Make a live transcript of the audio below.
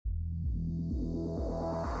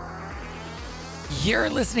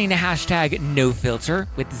You're listening to hashtag No Filter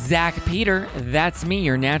with Zach Peter. That's me,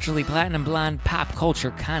 your naturally platinum blonde pop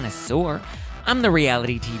culture connoisseur. I'm the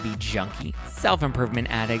reality TV junkie, self-improvement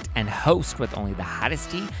addict, and host with only the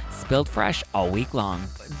hottest tea spilled fresh all week long.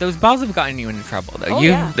 Those balls have gotten you into trouble, though.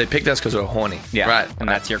 Yeah. They picked us because we were horny. Yeah, right. And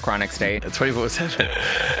that's your chronic state.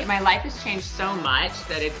 24/7. My life has changed so much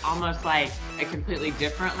that it's almost like a completely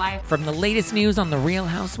different life. From the latest news on The Real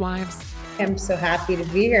Housewives, I'm so happy to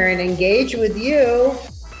be here and engage with you.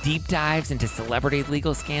 deep dives into celebrity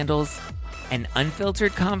legal scandals, and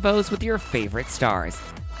unfiltered convos with your favorite stars,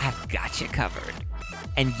 I've got you covered.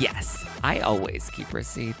 And yes, I always keep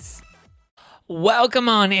receipts. Welcome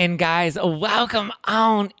on in, guys. Welcome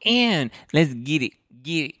on in. Let's get it.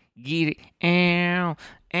 Ow.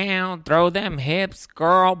 Throw them hips,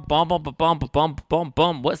 girl. Bum, bum, bum, bum, bum, bum,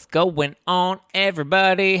 bum. What's going on,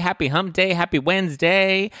 everybody? Happy hump day. Happy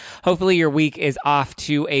Wednesday. Hopefully your week is off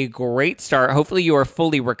to a great start. Hopefully you are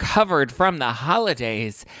fully recovered from the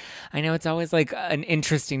holidays. I know it's always like an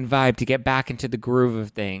interesting vibe to get back into the groove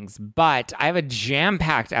of things, but I have a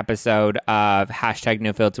jam-packed episode of hashtag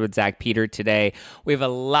No Filter with Zach Peter today. We have a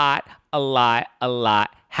lot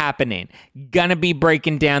happening. Gonna be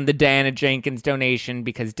breaking down the Diana Jenkins donation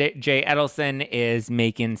because Jay Edelson is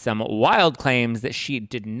making some wild claims that she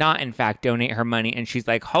did not, in fact, donate her money. And she's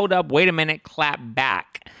like, hold up, wait a minute, clap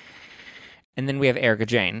back. And then we have Erika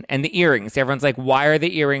Jane and the earrings. Everyone's like, why are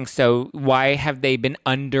the earrings why have they been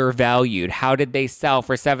undervalued? How did they sell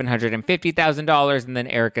for $750,000? And then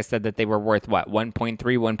Erika said that they were worth what?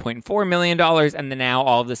 $1.4 million. And then now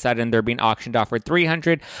all of a sudden they're being auctioned off for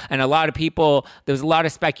 $300. And a lot of people, there was a lot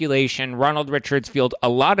of speculation. Ronald Richards fueled a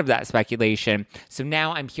lot of that speculation. So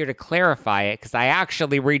now I'm here to clarify it because I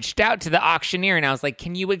actually reached out to the auctioneer and I was like,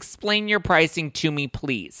 can you explain your pricing to me,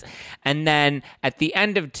 please? And then at the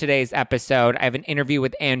end of today's episode, I have an interview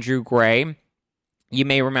with Andrew Gray. You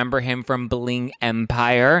may remember him from Bling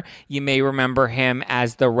Empire. You may remember him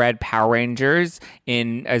as the Red Power Ranger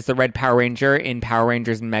in Power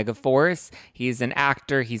Rangers Megaforce. He's an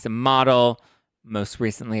actor, he's a model, most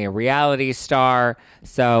recently a reality star.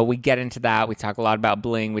 So we get into that. We talk a lot about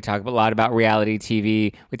Bling. We talk a lot about reality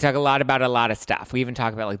TV. We talk a lot of stuff. We even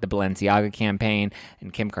talk about like the Balenciaga campaign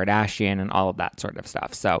and Kim Kardashian and all of that sort of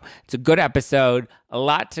stuff. So it's a good episode.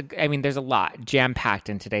 There's a lot jam-packed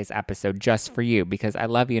in today's episode just for you because I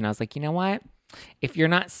love you. And I was like, you know what? If you're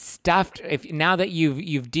not stuffed, now that you've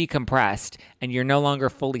decompressed and you're no longer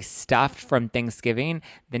fully stuffed from Thanksgiving,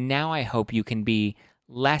 then now I hope you can be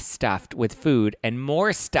less stuffed with food and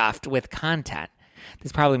more stuffed with content.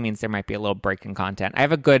 This probably means there might be a little break in content. I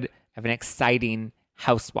have an exciting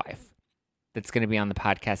housewife that's going to be on the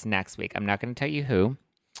podcast next week. I'm not going to tell you who.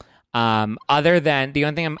 Other than the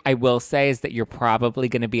only thing I will say is that you're probably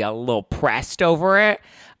going to be a little pressed over it.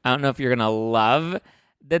 I don't know if you're going to love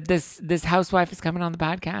that this housewife is coming on the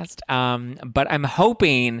podcast. But I'm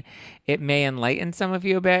hoping it may enlighten some of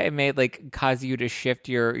you a bit. It may like cause you to shift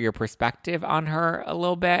your perspective on her a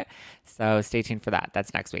little bit. So stay tuned for that.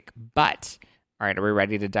 That's next week. But all right, are we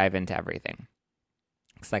ready to dive into everything?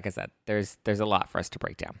 Because like I said, there's a lot for us to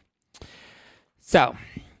break down. So,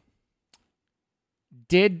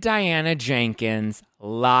 did Diana Jenkins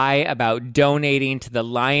lie about donating to the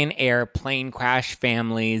Lion Air plane crash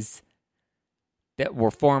families that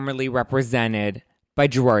were formerly represented by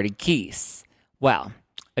Girardi Keese? Well,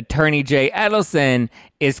 attorney Jay Edelson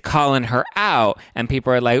is calling her out, and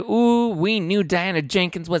people are like, ooh, we knew Diana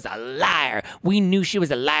Jenkins was a liar. We knew she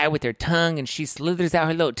was a liar with her tongue, and she slithers out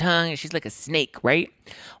her little tongue, and she's like a snake, right?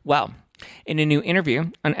 Well, in a new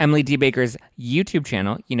interview on Emily D. Baker's YouTube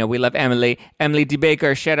channel, you know we love Emily D.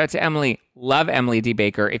 Baker, shout out to Emily, love Emily D.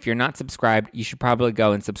 Baker. If you're not subscribed, you should probably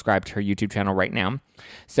go and subscribe to her YouTube channel right now.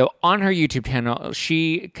 So on her YouTube channel,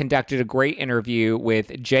 she conducted a great interview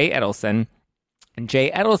with Jay Edelson. And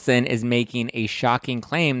Jay Edelson is making a shocking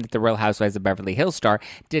claim that the Real Housewives of Beverly Hills star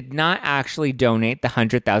did not actually donate the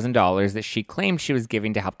 $100,000 that she claimed she was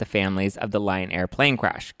giving to help the families of the Lion Air plane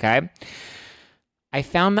crash, okay? I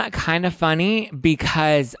found that kind of funny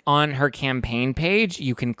because on her campaign page,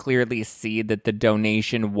 you can clearly see that the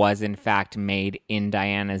donation was in fact made in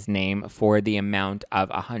Diana's name for the amount of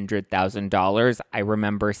 $100,000. I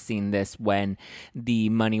remember seeing this when the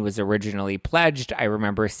money was originally pledged. I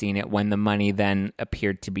remember seeing it when the money then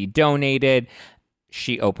appeared to be donated.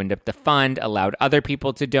 She opened up the fund, allowed other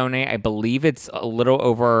people to donate. I believe it's a little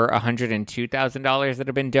over $102,000 that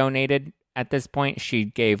have been donated. At this point, she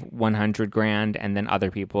gave $100,000 and then other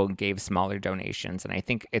people gave smaller donations. And I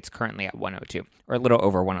think it's currently at 102 or a little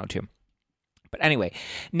over 102. But anyway,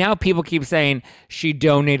 now people keep saying she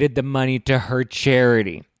donated the money to her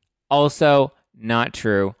charity. Also, not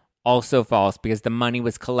true. Also false, because the money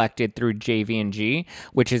was collected through JV&G,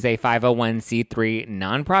 which is a 501c3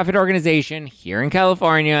 nonprofit organization here in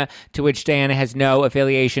California, to which Diana has no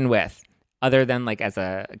affiliation with, other than like as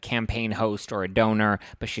a campaign host or a donor,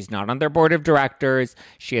 but she's not on their board of directors.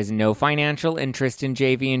 She has no financial interest in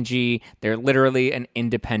JV&G. They're literally an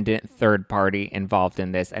independent third party involved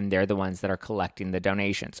in this, and they're the ones that are collecting the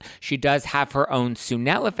donations. She does have her own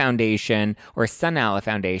Sunella Foundation, or Sunella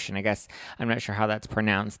Foundation. I guess I'm not sure how that's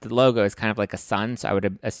pronounced. The logo is kind of like a sun, so I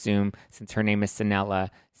would assume since her name is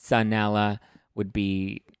Sunella would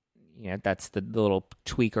be, that's the little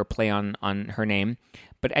tweak or play on her name.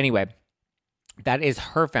 But anyway, that is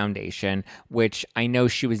her foundation, which I know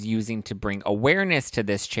she was using to bring awareness to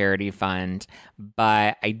this charity fund,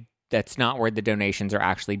 but that's not where the donations are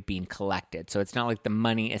actually being collected. So it's not like the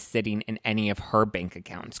money is sitting in any of her bank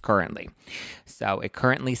accounts currently. So it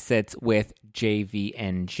currently sits with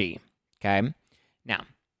JV&G. Okay? Now,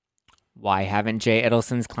 why haven't Jay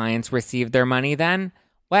Edelson's clients received their money then?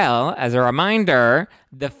 Well, as a reminder,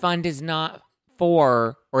 the fund is not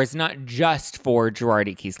it's not just for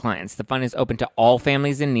Girardi Keys clients. The fund is open to all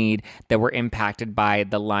families in need that were impacted by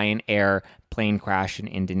the Lion Air plane crash in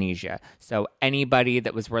Indonesia. So anybody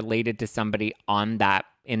that was related to somebody in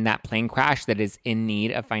that plane crash that is in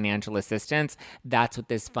need of financial assistance, that's what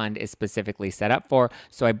this fund is specifically set up for.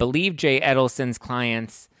 So I believe Jay Edelson's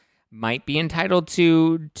clients might be entitled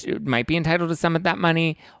to some of that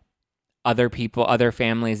money. Other people, other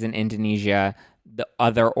families in Indonesia, the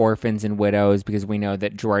other orphans and widows, because we know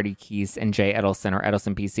that Girardi Keys and Jay Edelson, or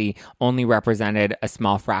Edelson PC, only represented a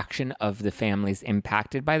small fraction of the families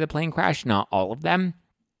impacted by the plane crash, not all of them.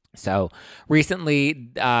 So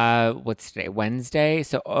recently, what's today? Wednesday?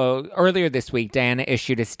 So earlier this week, Diana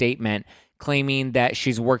issued a statement claiming that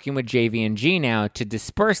she's working with JV&G now to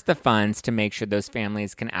disperse the funds to make sure those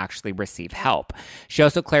families can actually receive help. She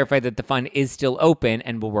also clarified that the fund is still open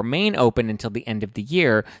and will remain open until the end of the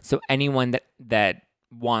year. So anyone that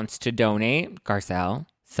wants to donate, Garcelle,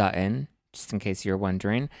 Sutton, just in case you're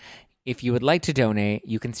wondering, if you would like to donate,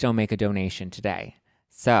 you can still make a donation today.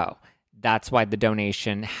 So that's why the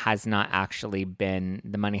donation has not actually been,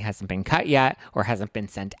 the money hasn't been cut yet or hasn't been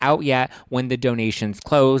sent out yet. When the donations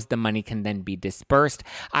close, the money can then be dispersed.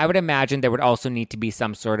 I would imagine there would also need to be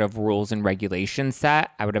some sort of rules and regulations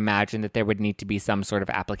set. I would imagine that there would need to be some sort of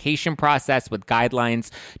application process with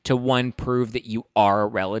guidelines to, one, prove that you are a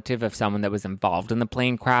relative of someone that was involved in the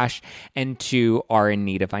plane crash, and two, are in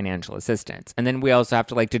need of financial assistance. And then we also have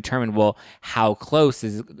to determine, well, how close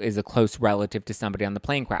is a close relative to somebody on the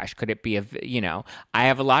plane crash? Could it be I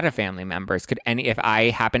have a lot of family members. If I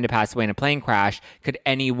happen to pass away in a plane crash, could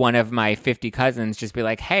any one of my 50 cousins just be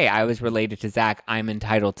like, hey, I was related to Zach, I'm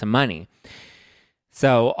entitled to money?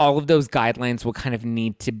 So all of those guidelines will kind of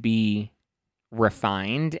need to be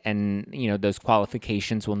refined, and, those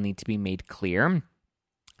qualifications will need to be made clear.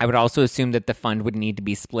 I would also assume that the fund would need to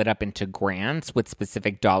be split up into grants with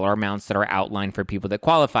specific dollar amounts that are outlined for people that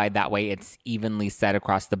qualify. That way it's evenly set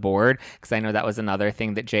across the board, because I know that was another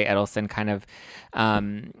thing that Jay Edelson kind of,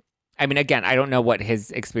 again, I don't know what his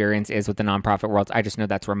experience is with the nonprofit world. I just know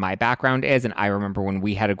that's where my background is. And I remember when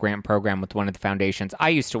we had a grant program with one of the foundations I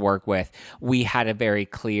used to work with, we had a very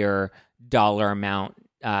clear dollar amount.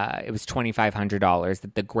 It was $2,500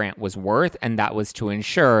 that the grant was worth, and that was to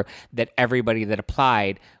ensure that everybody that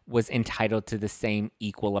applied was entitled to the same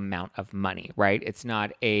equal amount of money, right? It's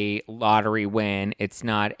not a lottery win. It's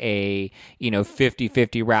not a,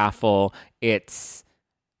 50-50 raffle. It's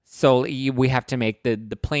so we have to make the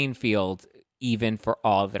playing field even for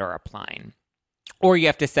all that are applying. Or you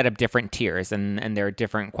have to set up different tiers, and there are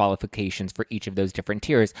different qualifications for each of those different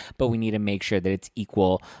tiers, but we need to make sure that it's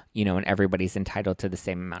equal, and everybody's entitled to the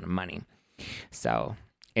same amount of money. So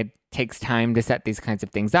it takes time to set these kinds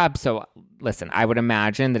of things up. So listen, I would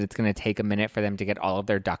imagine that it's going to take a minute for them to get all of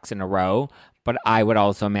their ducks in a row, but I would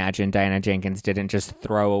also imagine Diana Jenkins didn't just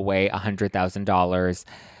throw away $100,000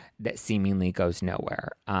 that seemingly goes nowhere.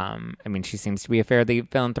 She seems to be a fairly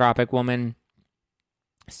philanthropic woman.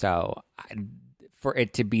 So for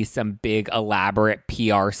it to be some big elaborate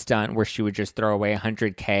PR stunt where she would just throw away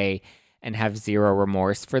 $100K and have zero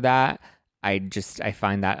remorse for that, I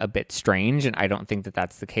find that a bit strange, and I don't think that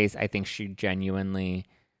that's the case. I think she genuinely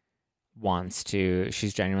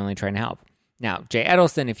she's genuinely trying to help. Now, Jay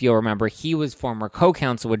Edelson, if you'll remember, he was former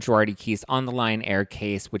co-counsel with Girardi Keys on the Lion Air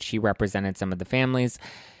case, which he represented some of the families.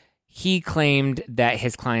 He claimed that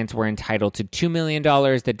his clients were entitled to $2 million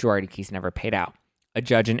that Girardi Keys never paid out. a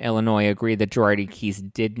judge in Illinois agreed that Girardi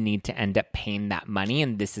Keese did need to end up paying that money,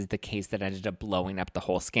 and this is the case that ended up blowing up the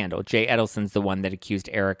whole scandal. Jay Edelson's the one that accused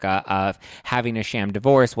Erika of having a sham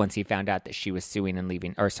divorce once he found out that she was suing and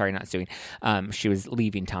leaving, or sorry, not suing, she was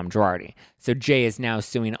leaving Tom Girardi. So Jay is now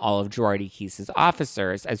suing all of Girardi Keese's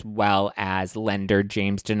officers, as well as lender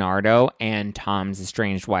James DiNardo and Tom's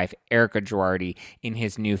estranged wife, Erika Girardi, in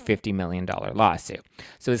his new $50 million lawsuit.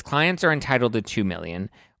 So his clients are entitled to $2 million.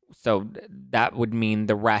 So that would mean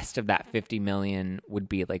the rest of that $50 million would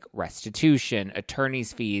be like restitution,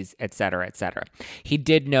 attorney's fees, et cetera, et cetera. He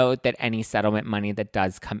did note that any settlement money that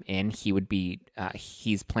does come in,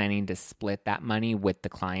 he's planning to split that money with the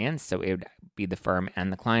clients. So it would be the firm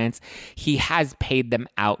and the clients. He has paid them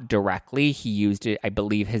out directly. He used it, I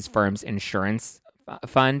believe, his firm's insurance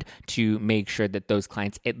fund to make sure that those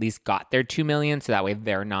clients at least got their $2 million. So that way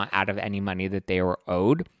they're not out of any money that they were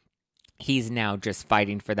owed. He's now just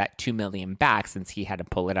fighting for that $2 million back since he had to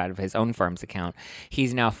pull it out of his own firm's account.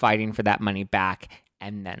 He's now fighting for that money back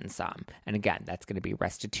and then some. And again, that's going to be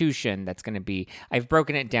restitution. That's going to be, I've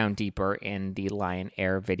broken it down deeper in the Lion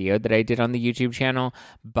Air video that I did on the YouTube channel.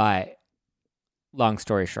 But long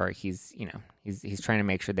story short, he's trying to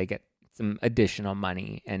make sure they get some additional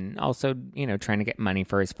money and also, trying to get money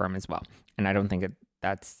for his firm as well. And I don't think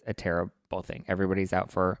that's a terrible thing. Everyone's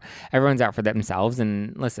out for themselves.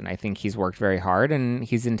 And listen, I think he's worked very hard and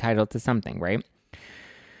he's entitled to something, right?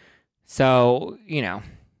 So,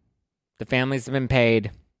 the families have been paid.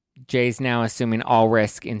 Jay's now assuming all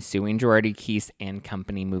risk in suing Girardi Keese and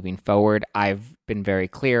company moving forward. I've been very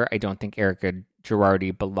clear. I don't think Erika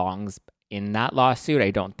Girardi belongs in that lawsuit. I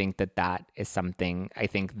don't think that is something. I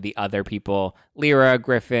think the other people, Lyra,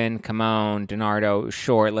 Griffin, Camone, DiNardo,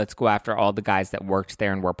 sure, let's go after all the guys that worked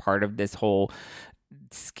there and were part of this whole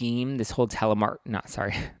scheme, this whole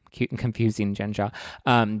cute and confusing Jen Shaw,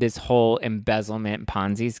 this whole embezzlement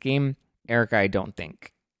Ponzi scheme. Erika, I don't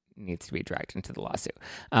think needs to be dragged into the lawsuit.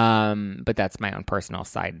 But that's my own personal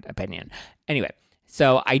side opinion. Anyway,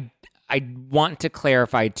 so I want to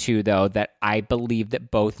clarify, too, though, that I believe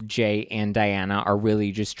that both Jay and Diana are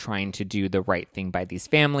really just trying to do the right thing by these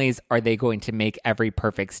families. Are they going to make every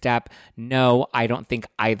perfect step? No, I don't think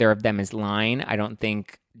either of them is lying. I don't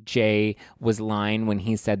think Jay was lying when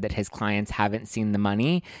he said that his clients haven't seen the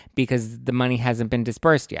money because the money hasn't been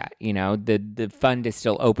dispersed yet. The fund is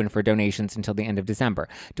still open for donations until the end of December.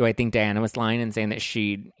 Do I think Diana was lying and saying that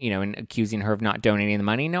she, and accusing her of not donating the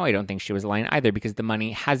money? No, I don't think she was lying either because the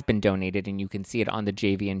money has been donated and you can see it on the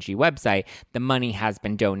JV&G website. The money has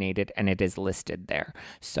been donated and it is listed there.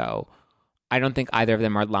 So I don't think either of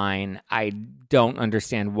them are lying. I don't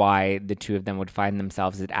understand why the two of them would find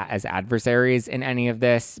themselves as adversaries in any of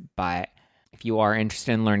this. But if you are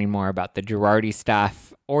interested in learning more about the Girardi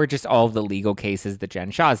stuff or just all of the legal cases, the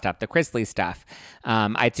Jen Shaw stuff, the Chrisley stuff,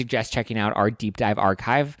 I'd suggest checking out our deep dive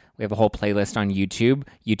archive. We have a whole playlist on YouTube,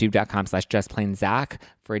 youtube.com/justplainzach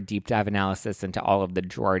for a deep dive analysis into all of the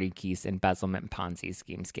Girardi Keese embezzlement Ponzi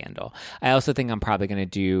scheme scandal. I also think I'm probably going to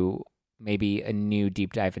do maybe a new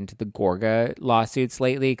deep dive into the Gorga lawsuits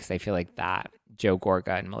lately because I feel like that Joe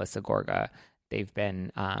Gorga and Melissa Gorga, they've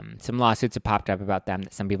been some lawsuits have popped up about them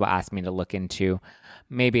that some people asked me to look into.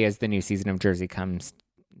 Maybe as the new season of Jersey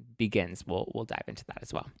begins, we'll dive into that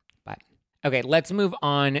as well. But okay, let's move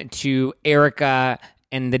on to Erika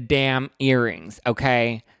and the damn earrings.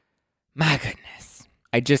 Okay, my goodness,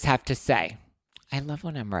 I just have to say, I love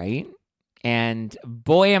when I'm right. And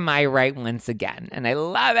boy, am I right once again. And I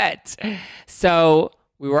love it. So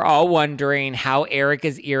we were all wondering how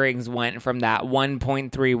Erika's earrings went from that $1.3,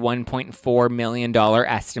 $1.4 million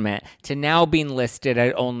estimate to now being listed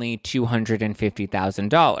at only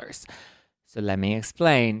 $250,000. So let me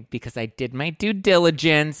explain, because I did my due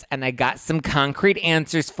diligence and I got some concrete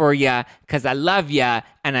answers for you because I love you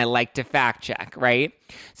and I like to fact check, right?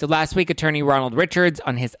 So last week, attorney Ronald Richards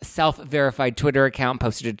on his self-verified Twitter account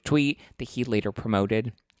posted a tweet that he later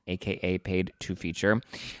promoted, aka paid to feature,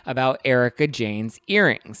 about Erika Jayne's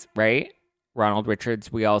earrings, right? Ronald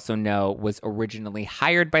Richards, we also know, was originally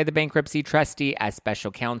hired by the bankruptcy trustee as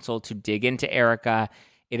special counsel to dig into Erika.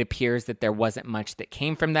 It appears that there wasn't much that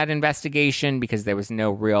came from that investigation because there was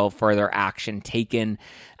no real further action taken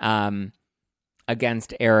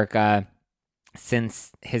against Erika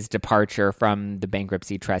since his departure from the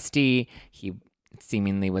bankruptcy trustee. He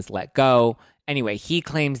seemingly was let go. Anyway, he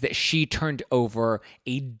claims that she turned over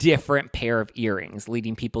a different pair of earrings,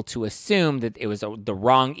 leading people to assume that it was the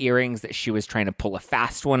wrong earrings, that she was trying to pull a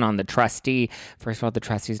fast one on the trustee. First of all, the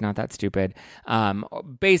trustee's not that stupid.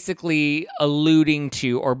 Basically alluding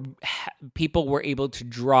to, or people were able to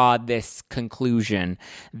draw this conclusion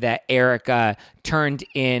that Erika turned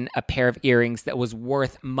in a pair of earrings that was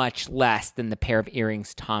worth much less than the pair of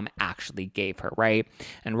earrings Tom actually gave her, right?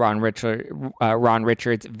 And Ron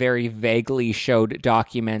Richards very vaguely showed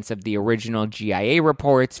documents of the original GIA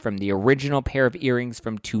reports from the original pair of earrings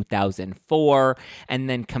from 2004, and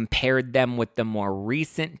then compared them with the more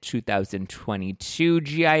recent 2022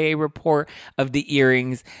 GIA report of the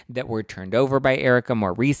earrings that were turned over by Erika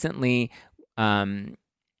more recently.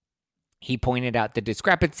 He pointed out the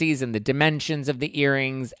discrepancies in the dimensions of the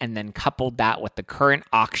earrings and then coupled that with the current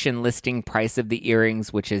auction listing price of the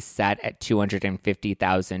earrings, which is set at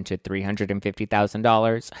 $250,000 to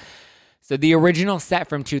 $350,000. So the original set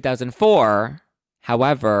from 2004,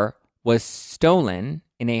 however, was stolen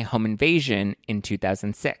in a home invasion in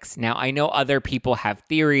 2006. Now, I know other people have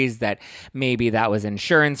theories that maybe that was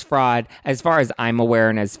insurance fraud. As far as I'm aware,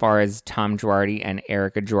 and as far as Tom Girardi and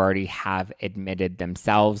Erika Girardi have admitted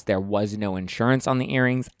themselves, there was no insurance on the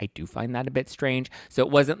earrings. I do find that a bit strange. So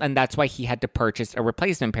it wasn't, and that's why he had to purchase a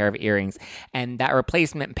replacement pair of earrings. And that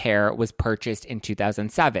replacement pair was purchased in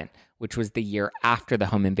 2007. Which was the year after the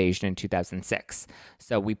home invasion in 2006.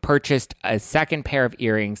 So we purchased a second pair of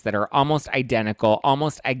earrings that are almost identical,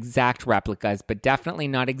 almost exact replicas, but definitely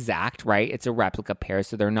not exact, right? It's a replica pair,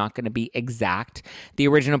 so they're not going to be exact. The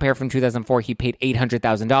original pair from 2004, he paid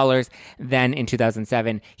 $800,000. Then in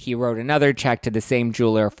 2007, he wrote another check to the same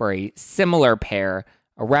jeweler for a similar pair,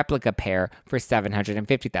 a replica pair, for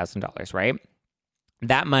 $750,000, right?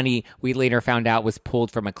 That money, we later found out, was pulled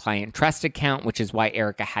from a client trust account, which is why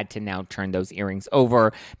Erika had to now turn those earrings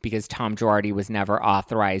over, because Tom Girardi was never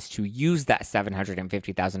authorized to use that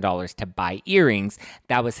 $750,000 to buy earrings.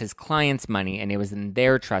 That was his client's money, and it was in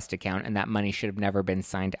their trust account, and that money should have never been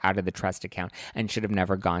signed out of the trust account and should have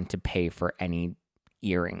never gone to pay for any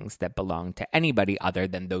earrings that belonged to anybody other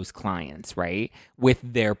than those clients, right? With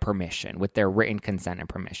their permission, with their written consent and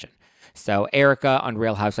permission. So Erika on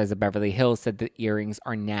Real Housewives of Beverly Hills said the earrings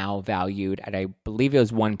are now valued at, I believe it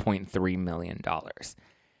was $1.3 million.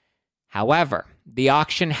 However, the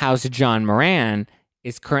auction house John Moran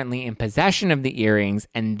is currently in possession of the earrings,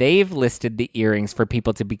 and they've listed the earrings for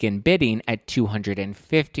people to begin bidding at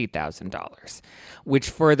 $250,000, which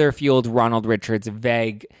further fueled Ronald Richards'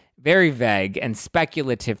 very vague and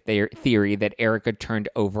speculative theory that Erika turned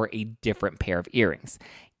over a different pair of earrings.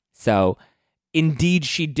 So indeed,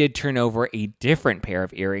 she did turn over a different pair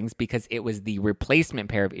of earrings because it was the replacement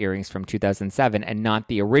pair of earrings from 2007 and not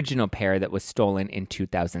the original pair that was stolen in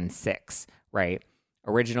 2006, right?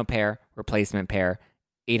 Original pair, replacement pair,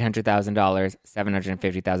 $800,000,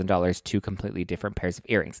 $750,000, two completely different pairs of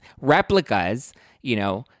earrings. Replicas,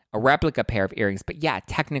 a replica pair of earrings. But yeah,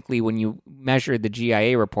 technically, when you measure the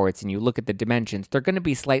GIA reports and you look at the dimensions, they're going to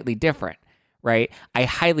be slightly different, right? I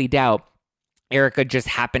highly doubt Erika just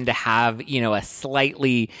happened to have, a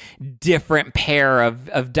slightly different pair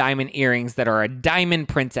of diamond earrings that are a diamond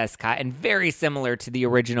princess cut and very similar to the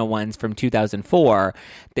original ones from 2004,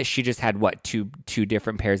 that she just had, two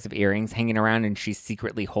different pairs of earrings hanging around and she's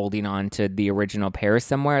secretly holding on to the original pair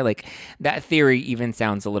somewhere. Like, that theory even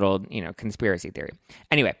sounds a little, conspiracy theory.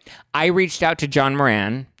 Anyway, I reached out to John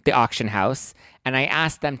Moran, the auction house, and I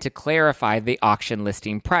asked them to clarify the auction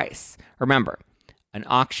listing price. Remember, an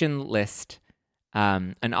auction,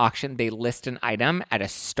 they list an item at a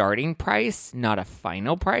starting price, not a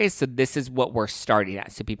final price. So this is what we're starting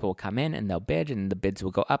at. So people will come in and they'll bid, and the bids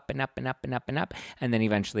will go up and up and up and up and up. And then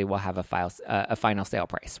eventually we'll have a final sale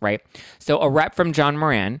price, right? So a rep from John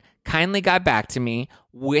Moran kindly got back to me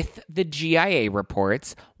with the GIA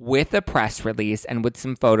reports, with a press release, and with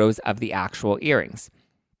some photos of the actual earrings.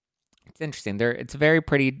 It's interesting. It's a very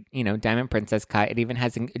pretty, diamond princess cut. It even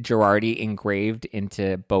has Girardi engraved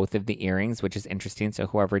into both of the earrings, which is interesting. So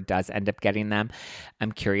whoever does end up getting them,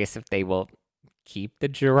 I'm curious if they will keep the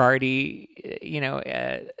Girardi,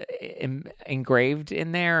 engraved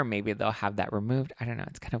in there, or maybe they'll have that removed. I don't know.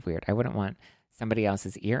 It's kind of weird. I wouldn't want somebody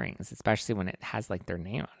else's earrings, especially when it has their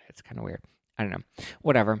name on it. It's kind of weird. I don't know.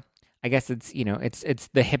 Whatever. I guess it's, it's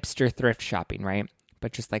the hipster thrift shopping, right?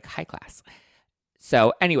 But just high class.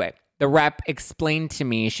 So anyway, the rep explained to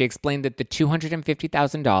me, she explained that the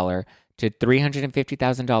 $250,000 to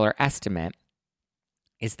 $350,000 estimate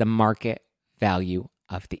is the market value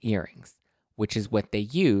of the earrings, which is what they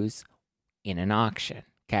use in an auction,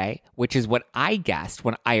 okay? Which is what I guessed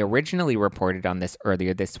when I originally reported on this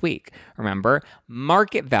earlier this week. Remember,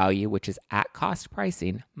 market value, which is at cost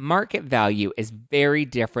pricing, market value is very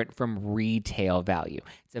different from retail value.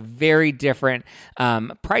 It's a very different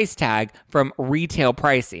price tag from retail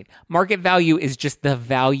pricing. Market value is just the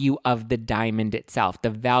value of the diamond itself, the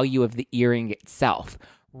value of the earring itself.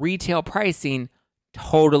 Retail pricing,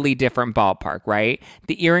 Totally different ballpark, right?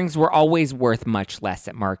 The earrings were always worth much less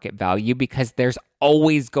at market value because there's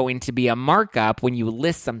always going to be a markup when you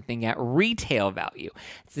list something at retail value.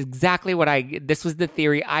 It's exactly this was the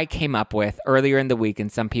theory I came up with earlier in the week,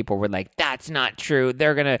 and some people were like, that's not true.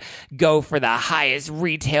 They're going to go for the highest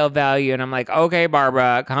retail value. And I'm like, okay,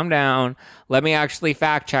 Barbara, calm down. Let me actually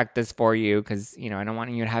fact check this for you because, I don't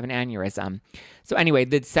want you to have an aneurysm. So anyway,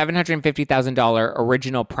 the $750,000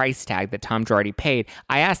 original price tag that Tom Girardi paid,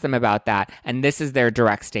 I asked them about that, and this is their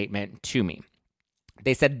direct statement to me.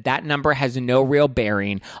 They said that number has no real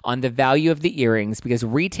bearing on the value of the earrings because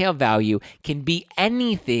retail value can be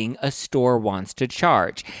anything a store wants to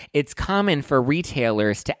charge. It's common for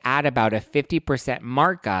retailers to add about a 50%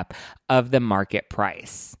 markup of the market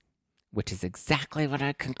price, which is exactly what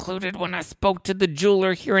I concluded when I spoke to the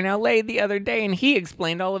jeweler here in LA the other day, and he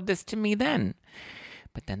explained all of this to me then.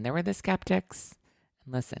 But then there were the skeptics.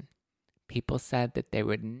 And listen, people said that they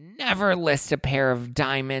would never list a pair of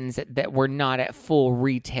diamonds that were not at full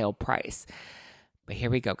retail price. But here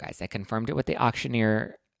we go, guys. I confirmed it with the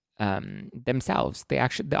auctioneer themselves. The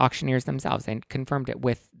auctioneers themselves. I confirmed it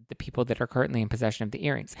with the people that are currently in possession of the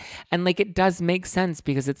earrings. And it does make sense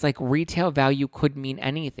because it's retail value could mean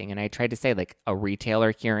anything. And I tried to say a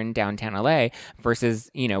retailer here in downtown LA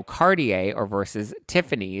versus, Cartier or versus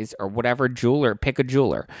Tiffany's or whatever jeweler, pick a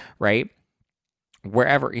jeweler, right?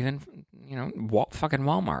 Wherever, even, fucking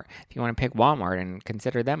Walmart. If you want to pick Walmart and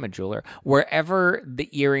consider them a jeweler, wherever the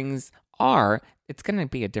earrings are, it's going to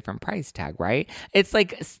be a different price tag, right? It's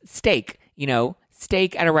like steak,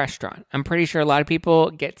 steak at a restaurant. I'm pretty sure a lot of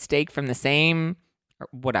people get steak from the same, or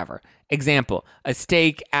whatever. Example, a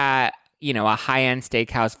steak at, a high-end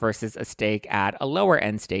steakhouse versus a steak at a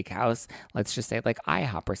lower-end steakhouse. Let's just say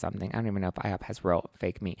IHOP or something. I don't even know if IHOP has real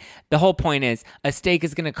fake meat. The whole point is a steak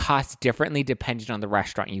is going to cost differently depending on the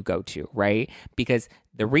restaurant you go to, right? Because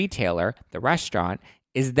the retailer, the restaurant,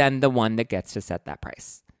 is then the one that gets to set that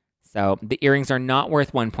price. So the earrings are not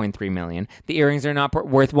worth $1.3 million. The earrings are not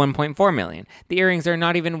worth $1.4 million. The earrings are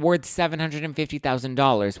not even worth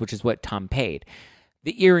 $750,000, which is what Tom paid.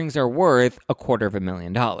 The earrings are worth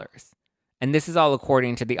 $250,000. And this is all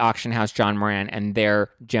according to the auction house John Moran and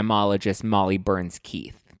their gemologist Molly Burns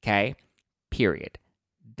Keith. Okay? Period.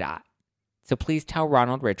 Dot. So please tell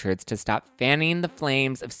Ronald Richards to stop fanning the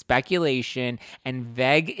flames of speculation and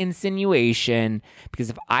vague insinuation, because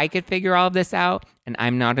if I could figure all of this out, and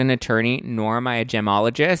I'm not an attorney, nor am I a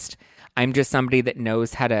gemologist, I'm just somebody that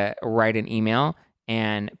knows how to write an email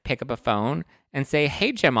and pick up a phone and say,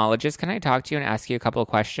 hey, gemologist, can I talk to you and ask you a couple of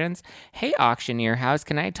questions? Hey, auctioneer house,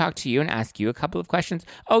 can I talk to you and ask you a couple of questions?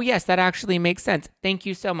 Oh, yes, that actually makes sense. Thank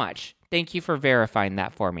you so much. Thank you for verifying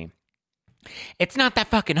that for me. It's not that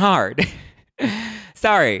fucking hard.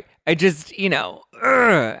 Sorry. I just,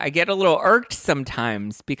 I get a little irked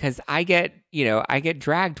sometimes because I get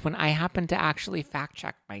dragged when I happen to actually fact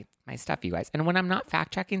check my stuff, you guys. And when I'm not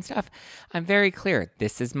fact checking stuff, I'm very clear.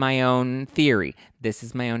 This is my own theory. This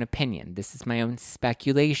is my own opinion. This is my own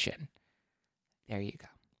speculation. There you go.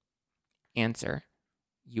 Answer.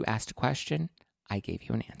 You asked a question. I gave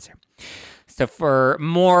you an answer. So for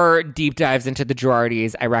more deep dives into the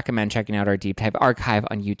Girardis, I recommend checking out our deep dive archive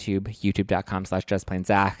on YouTube,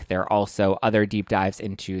 youtube.com/justplainzach. There are also other deep dives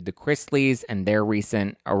into the Chrisleys and their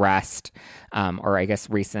recent arrest, or I guess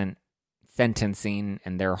recent sentencing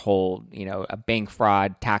and their whole, a bank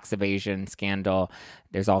fraud, tax evasion scandal.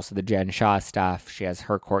 There's also the Jen Shaw stuff. She has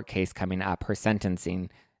her court case coming up, her sentencing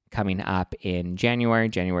coming up in January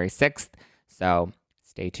 6th. So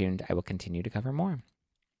stay tuned. I will continue to cover more.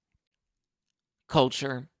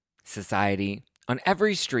 Culture, society, on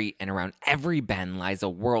every street and around every bend lies a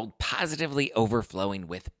world positively overflowing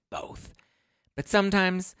with both. But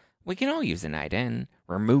sometimes we can all use a night in,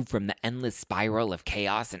 removed from the endless spiral of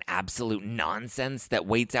chaos and absolute nonsense that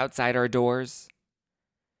waits outside our doors.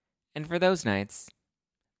 And for those nights,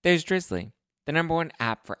 there's Drizzly, the #1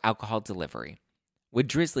 app for alcohol delivery. With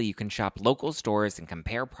Drizzly, you can shop local stores and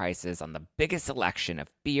compare prices on the biggest selection of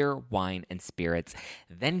beer, wine, and spirits,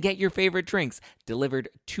 then get your favorite drinks delivered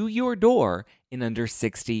to your door in under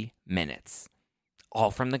 60 minutes. All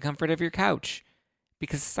from the comfort of your couch.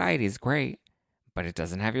 Because society is great, but it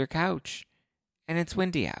doesn't have your couch. And it's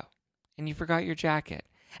windy out. And you forgot your jacket.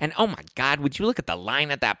 And oh my God, would you look at the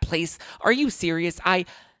line at that place? Are you serious? So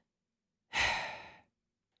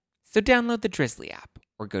download the Drizzly app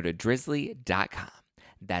or go to drizzly.com.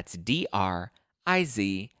 That's DRIZLY.com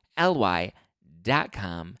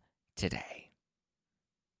today.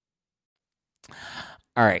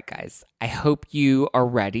 All right, guys. I hope you are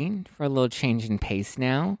ready for a little change in pace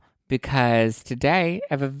now, because today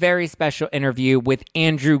I have a very special interview with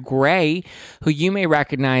Andrew Gray, who you may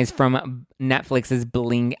recognize from Netflix's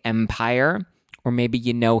Bling Empire, or maybe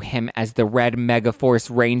you know him as the Red Megaforce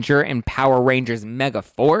Ranger in Power Rangers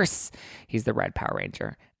Megaforce. He's the Red Power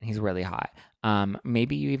Ranger, and he's really hot.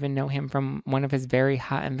 Maybe you even know him from one of his very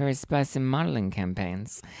hot and very spicy modeling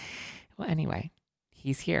campaigns. Well, anyway,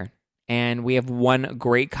 he's here. And we have one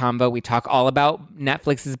great combo. We talk all about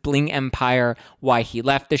Netflix's Bling Empire, why he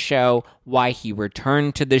left the show, why he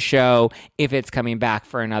returned to the show, if it's coming back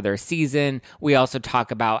for another season. We also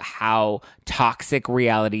talk about how toxic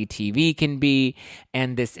reality TV can be,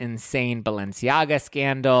 and this insane Balenciaga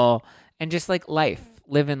scandal, and just like life,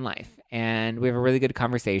 living life. And we have a really good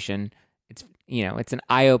conversation. It's an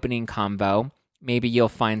eye-opening combo. Maybe you'll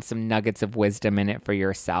find some nuggets of wisdom in it for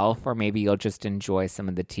yourself, or maybe you'll just enjoy some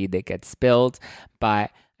of the tea that gets spilled. But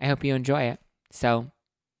I hope you enjoy it. So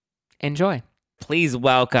enjoy. Please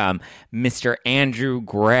welcome Mr. Andrew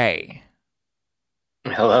Gray.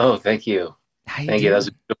 Hello. Thank you. Thank you. That was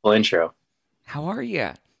a beautiful intro. How are you?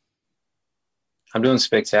 I'm doing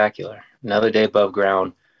spectacular. Another day above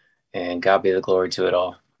ground, and God be the glory to it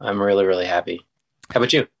all. I'm really, really happy. How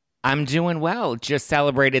about you? I'm doing well. Just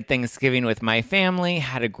celebrated Thanksgiving with my family.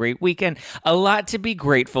 Had a great weekend. A lot to be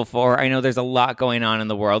grateful for. I know there's a lot going on in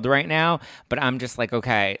the world right now, but I'm just like,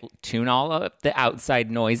 okay, tune all of the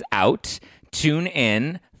outside noise out. Tune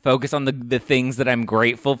in. Focus on the things that I'm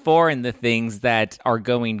grateful for and the things that are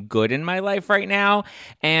going good in my life right now.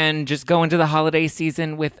 And just go into the holiday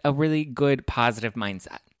season with a really good, positive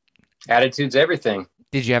mindset. Attitude's everything.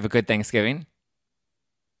 Did you have a good Thanksgiving?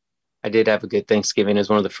 I did have a good Thanksgiving. It was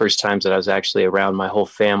one of the first times that I was actually around my whole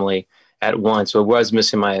family at once. So I was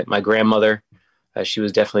missing my grandmother. She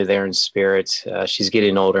was definitely there in spirit. She's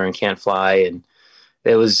getting older and can't fly. And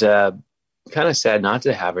it was kind of sad not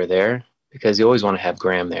to have her there, because you always want to have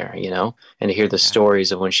Graham there, and to hear the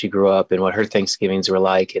stories of when she grew up and what her Thanksgivings were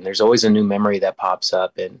like. And there's always a new memory that pops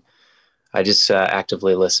up. And I just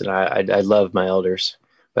actively listen. I love my elders.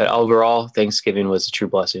 But overall, Thanksgiving was a true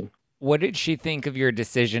blessing. What did she think of your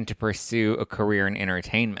decision to pursue a career in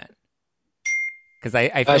entertainment? Because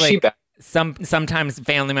I feel like sometimes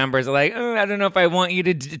family members are like, I don't know if I want you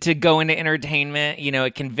to go into entertainment.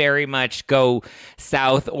 It can very much go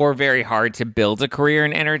south or very hard to build a career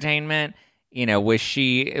in entertainment.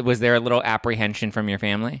 Was there a little apprehension from your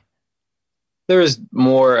family? There was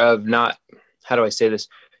more of not, how do I say this?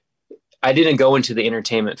 I didn't go into the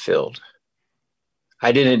entertainment field.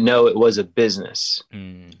 I didn't know it was a business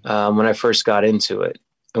when I first got into it.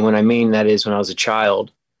 And when I mean that is when I was a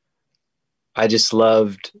child, I just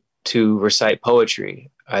loved to recite poetry.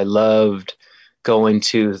 I loved going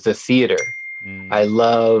to the theater. I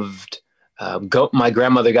loved my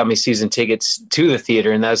grandmother got me season tickets to the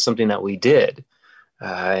theater, and that's something that we did.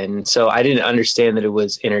 And so I didn't understand that it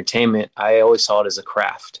was entertainment. I always saw it as a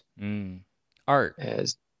craft. Art.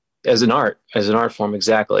 As an art form,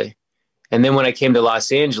 exactly. And then when I came to Los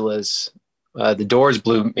Angeles, the doors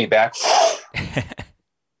blew me back,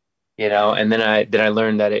 and then I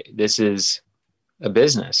learned that this is a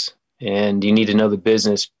business, and you need to know the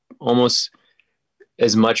business almost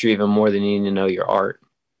as much or even more than you need to know your art,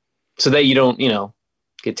 so that you don't,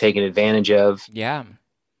 get taken advantage of. Yeah.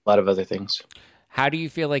 A lot of other things. How do you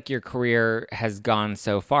feel like your career has gone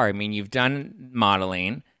so far? I mean, you've done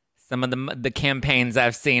modeling. Some of the campaigns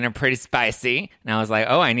I've seen are pretty spicy. And I was like,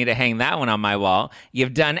 I need to hang that one on my wall.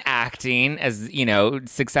 You've done acting as,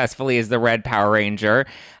 successfully as the Red Power Ranger.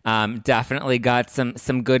 Definitely got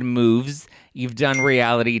some good moves. You've done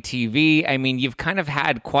reality TV. I mean, you've kind of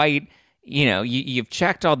had quite, you've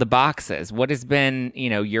checked all the boxes. What has been,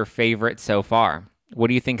 your favorite so far? What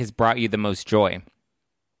do you think has brought you the most joy?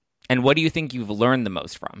 And what do you think you've learned the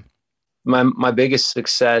most from? My biggest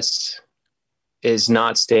success is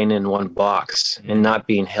not staying in one box and not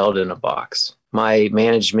being held in a box. My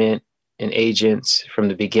management and agents from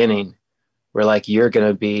the beginning were like, you're going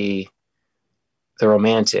to be the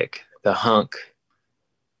romantic, the hunk,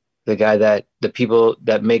 the guy the people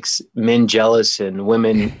that makes men jealous and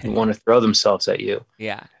women want to throw themselves at you.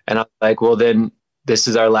 Yeah. And I was like, well, then this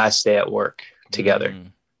is our last day at work together.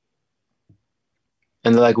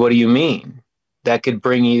 And they're like, what do you mean? That could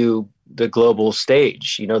bring you the global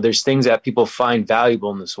stage. There's things that people find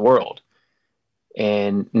valuable in this world,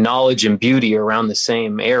 and knowledge and beauty are around the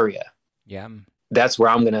same area. Yeah. That's where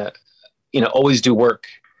I'm going to, always do work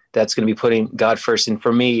that's going to be putting God first. And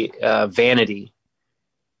for me, vanity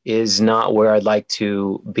is not where I'd like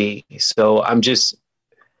to be. So I'm just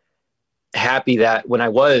happy that when I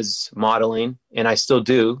was modeling, and I still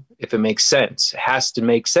do, if it makes sense, it has to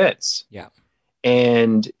make sense. Yeah.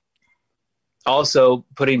 And also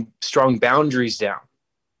putting strong boundaries down.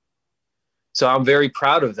 So I'm very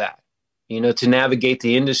proud of that, to navigate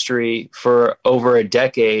the industry for over a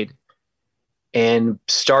decade and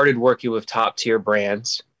started working with top tier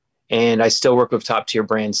brands. And I still work with top tier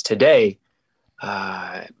brands today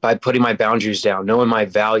by putting my boundaries down, knowing my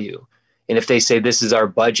value. And if they say this is our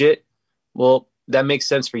budget, well, that makes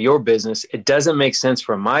sense for your business. It doesn't make sense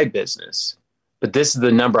for my business, but this is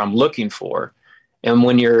the number I'm looking for. And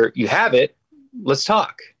when you have it, let's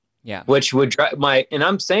talk. Yeah. Which would drive and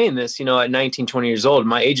I'm saying this, at 19, 20 years old,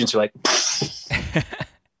 my agents are like,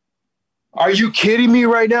 are you kidding me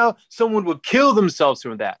right now? Someone would kill themselves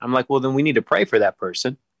from that. I'm like, well, then we need to pray for that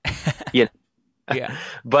person. Yeah.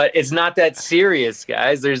 But it's not that serious,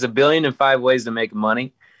 guys. There's 1,000,005 ways to make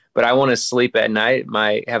money, but I want to sleep at night,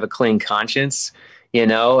 have a clean conscience,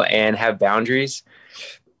 and have boundaries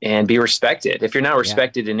and be respected. If you're not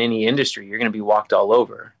respected in any industry, you're going to be walked all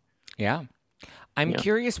over. Yeah. I'm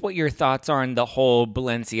curious what your thoughts are on the whole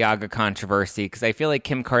Balenciaga controversy, because I feel like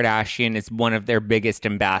Kim Kardashian is one of their biggest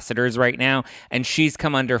ambassadors right now, and she's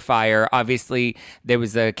come under fire. Obviously, there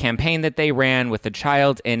was a campaign that they ran with a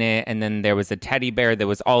child in it, and then there was a teddy bear that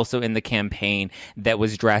was also in the campaign that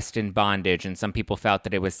was dressed in bondage, and some people felt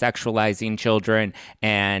that it was sexualizing children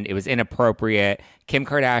and it was inappropriate. Kim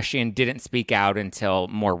Kardashian didn't speak out until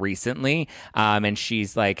more recently, and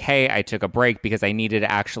she's like, hey, I took a break because I needed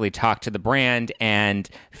to actually talk to the brand and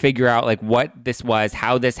figure out like what this was,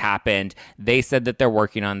 how this happened. They said that they're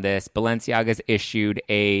working on this. Balenciaga's issued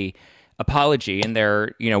a apology and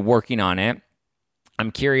they're, working on it.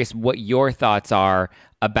 I'm curious what your thoughts are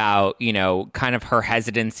about, kind of her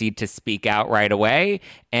hesitancy to speak out right away,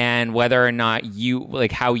 and whether or not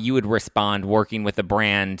how you would respond working with a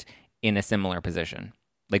brand in a similar position.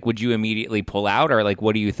 Like, would you immediately pull out, or like,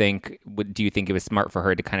 what do you think? Do you think it was smart for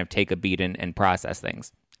her to kind of take a beat and process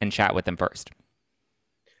things and chat with them first?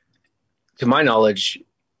 To my knowledge,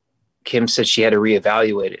 Kim said she had to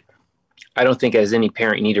reevaluate it. I don't think as any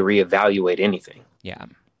parent you need to reevaluate anything. Yeah.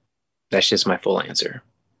 That's just my full answer.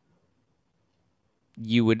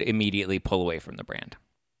 You would immediately pull away from the brand.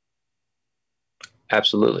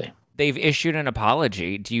 Absolutely. They've issued an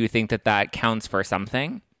apology. Do you think that counts for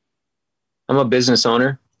something? I'm a business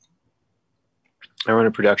owner. I run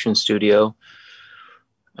a production studio.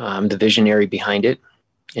 I'm the visionary behind it,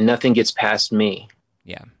 and nothing gets past me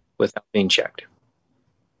without being checked.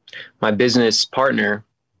 My business partner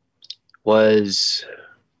was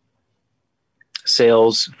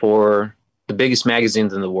sales for the biggest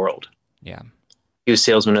magazines in the world. Yeah. He was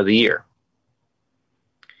salesman of the year.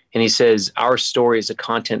 And he says, our story is a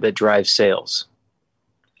content that drives sales.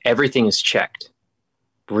 Everything is checked,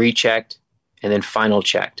 rechecked, and then final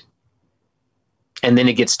checked. And then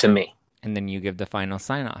it gets to me. And then you give the final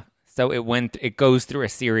sign off. So it goes through a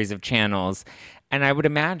series of channels. And I would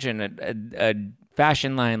imagine a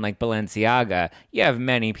fashion line like Balenciaga, you have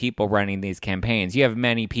many people running these campaigns. You have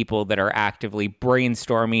many people that are actively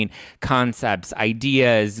brainstorming concepts,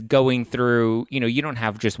 ideas, going through, you don't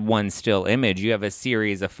have just one still image. You have a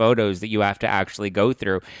series of photos that you have to actually go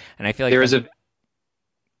through. And I feel like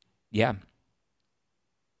yeah.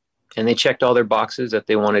 And they checked all their boxes that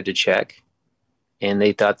they wanted to check. And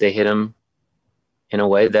they thought they hit them in a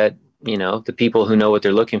way that, the people who know what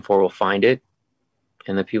they're looking for will find it.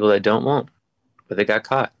 And the people that don't won't. But they got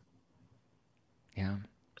caught. Yeah.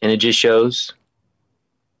 And it just shows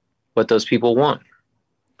what those people want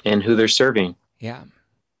and who they're serving. Yeah.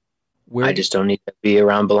 I just don't need to be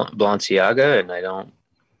around Balenciaga, and I don't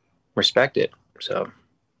respect it. So,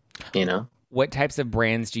 What types of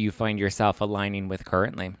brands do you find yourself aligning with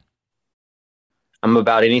currently? I'm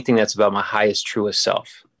about anything that's about my highest, truest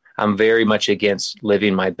self. I'm very much against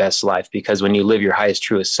living my best life, because when you live your highest,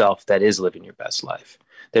 truest self, that is living your best life.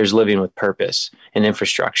 There's living with purpose and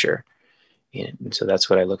infrastructure. And so that's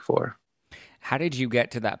what I look for. How did you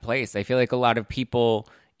get to that place? I feel like a lot of people,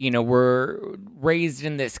 were raised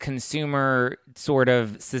in this consumer sort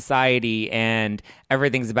of society, and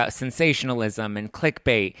everything's about sensationalism and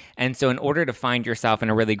clickbait. And so in order to find yourself in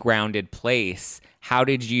a really grounded place, how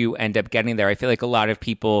did you end up getting there? I feel like a lot of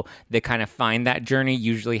people that kind of find that journey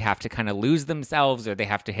usually have to kind of lose themselves, or they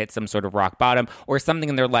have to hit some sort of rock bottom, or something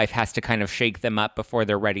in their life has to kind of shake them up before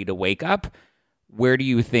they're ready to wake up. Where do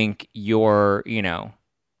you think your,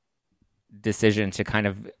 decision to kind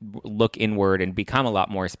of look inward and become a lot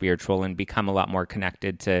more spiritual and become a lot more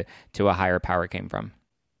connected to a higher power came from?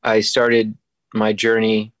 I started my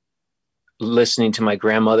journey listening to my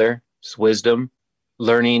grandmother's wisdom,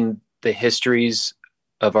 learning the histories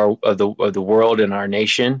of the world and our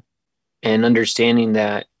nation, and understanding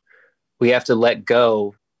that we have to let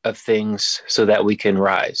go of things so that we can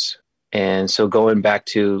rise. And so going back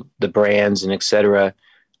to the brands and et cetera,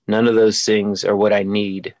 none of those things are what I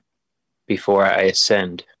need before I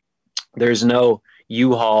ascend. There's no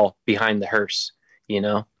U-Haul behind the hearse, you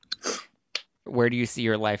know? Where do you see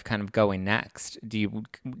your life kind of going next? Do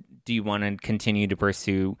you want to continue to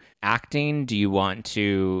pursue acting? Do you want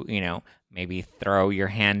to, maybe throw your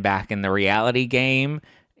hand back in the reality game?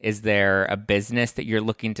 Is there a business that you're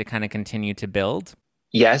looking to kind of continue to build?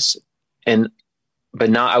 Yes.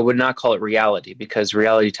 But I would not call it reality, because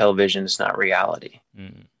reality television is not reality.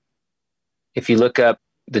 Mm. If you look up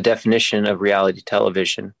the definition of reality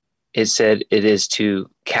television, it said it is to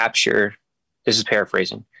capture, this is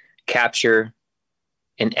paraphrasing, capture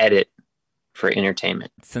and edit for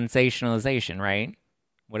entertainment. Sensationalization, right?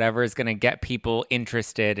 Whatever is going to get people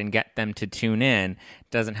interested and get them to tune in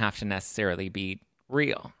doesn't have to necessarily be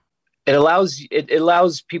real. It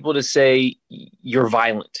allows people to say you're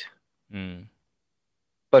violent. Mm.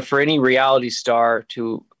 But for any reality star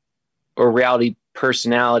or reality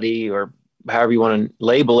personality, or however you want to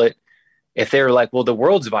label it, if they're like, well, the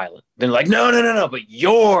world's violent, then like, no, but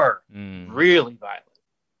you're really violent.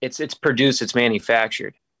 It's produced, it's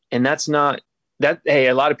manufactured. And that's not that. Hey,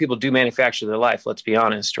 a lot of people do manufacture their life. Let's be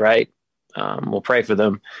honest, right? We'll pray for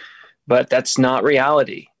them, but that's not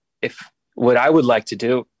reality. If what I would like to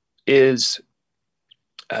do is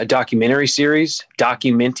a documentary series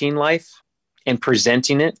documenting life and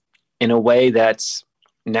presenting it in a way that's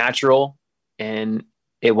natural, and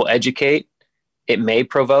it will educate. It may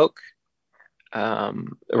provoke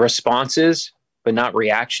responses, but not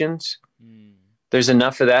reactions. There's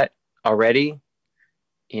enough of that already,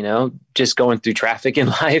 just going through traffic in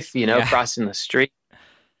life, crossing the street.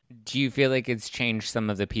 Do you feel like it's changed some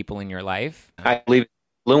of the people in your life? I believe it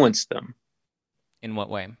influenced them. In what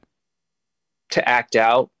way? To act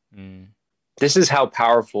out. This is how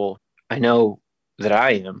powerful I know that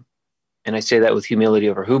I am. And I say that with humility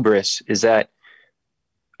over hubris, is that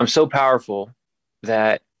I'm so powerful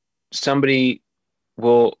that somebody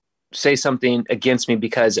will say something against me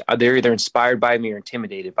because they're either inspired by me or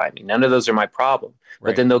intimidated by me. None of those are my problem.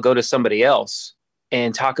 Right. But then they'll go to somebody else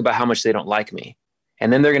and talk about how much they don't like me.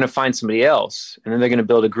 And then they're going to find somebody else, and then they're going to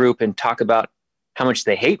build a group and talk about how much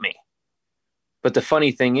they hate me. But the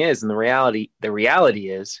funny thing is, and the reality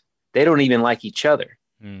is, they don't even like each other,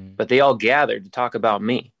 but they all gathered to talk about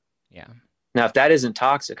me. Yeah. Now, if that isn't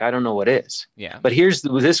toxic, I don't know what is. Yeah. But this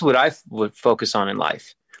is what I would focus on in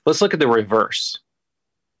life. Let's look at the reverse.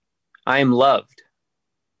 I am loved.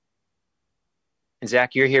 And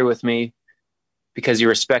Zach, you're here with me because you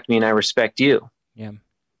respect me and I respect you. Yeah.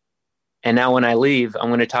 And now when I leave, I'm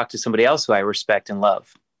going to talk to somebody else who I respect and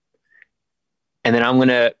love. And then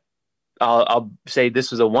I'll say,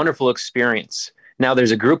 this was a wonderful experience. Now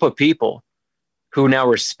there's a group of people who now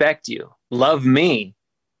respect you, love me,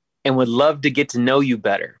 and would love to get to know you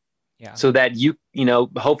better. Yeah. So that you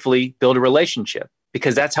hopefully build a relationship,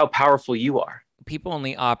 because that's how powerful you are. People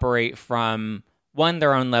only operate from, one,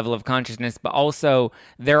 their own level of consciousness, but also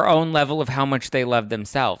their own level of how much they love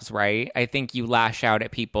themselves, right? I think you lash out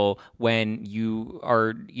at people when you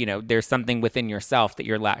are, there's something within yourself that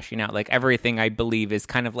you're lashing out. Like everything, I believe, is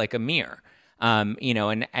kind of like a mirror,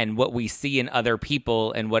 and what we see in other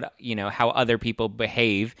people and what, how other people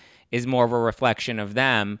behave is more of a reflection of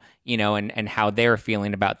them, and how they're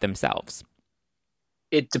feeling about themselves.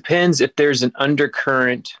 It depends if there's an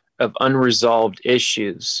undercurrent of unresolved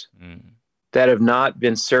issues that have not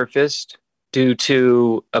been surfaced due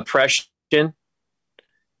to oppression,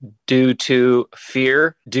 due to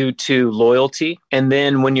fear, due to loyalty. And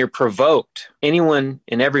then when you're provoked, anyone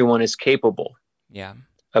and everyone is capable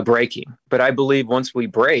of breaking. But I believe once we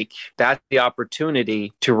break, that's the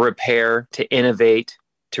opportunity to repair, to innovate,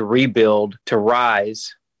 to rebuild, to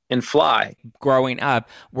rise and fly. Growing up,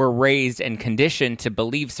 we're raised and conditioned to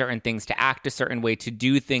believe certain things, to act a certain way, to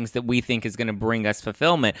do things that we think is going to bring us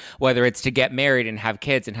fulfillment, whether it's to get married and have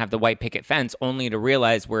kids and have the white picket fence, only to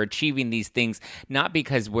realize we're achieving these things not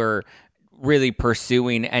because we're really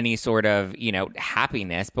pursuing any sort of,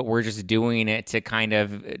 happiness, but we're just doing it to kind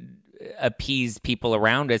of appease people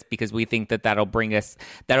around us because we think that that'll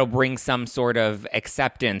bring some sort of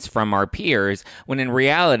acceptance from our peers, when in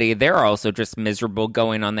reality they're also just miserable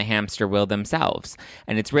going on the hamster wheel themselves.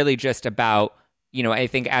 And it's really just about, I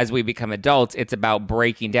think as we become adults, it's about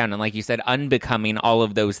breaking down and, like you said, unbecoming all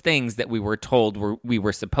of those things that we were told we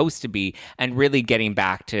were supposed to be, and really getting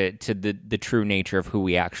back to the true nature of who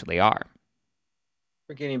we actually are.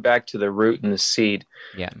 We're getting back to the root and the seed.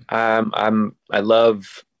 Yeah. I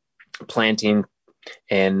love planting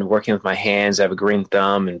and working with my hands. I have a green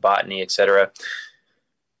thumb and botany, etc.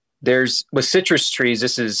 With citrus trees,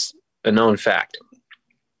 this is a known fact.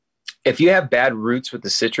 if you have bad roots with the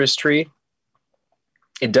citrus tree,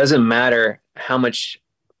 it doesn't matter how much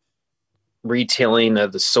retilling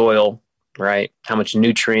of the soil, right? How much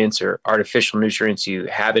nutrients or artificial nutrients you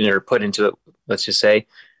have in it or put into it, let's just say,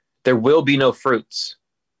 there will be no fruits.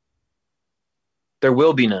 There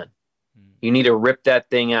will be none. You need to rip that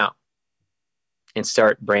thing out and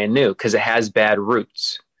start brand new because it has bad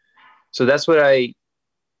roots. So that's what I,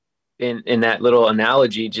 in that little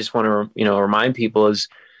analogy, just want to, remind people is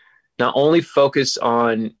not only focus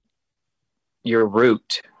on your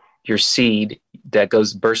root, your seed that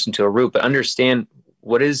bursts into a root, but understand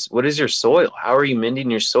what is your soil? How are you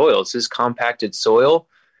mending your soil? Is this compacted soil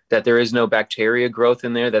that there is no bacteria growth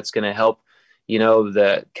in there that's going to help,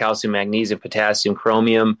 the calcium, magnesium, potassium,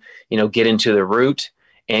 chromium, get into the root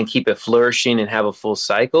and keep it flourishing and have a full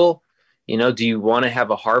cycle? Do you want to have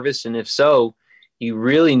a harvest? And if so, you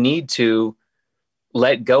really need to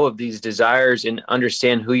let go of these desires and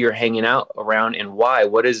understand who you're hanging out around and why.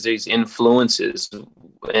 What is these influences?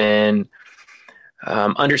 And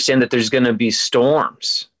understand that there's going to be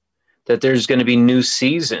storms, that there's going to be new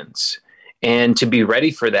seasons, and to be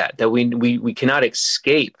ready for that, that we cannot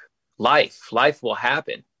escape life. Life will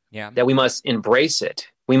happen. Yeah. That we must embrace it.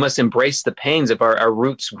 We must embrace the pains of our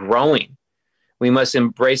roots growing. We must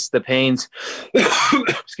embrace the pains,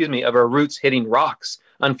 of our roots hitting rocks,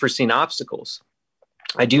 unforeseen obstacles.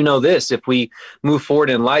 I do know this: if we move forward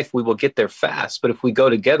in life, we will get there fast. But if we go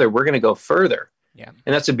together, we're going to go further. Yeah.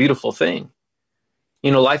 And that's a beautiful thing.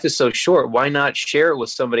 Life is so short. Why not share it with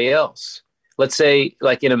somebody else? Let's say,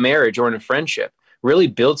 like in a marriage or in a friendship, really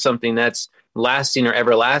build something that's lasting or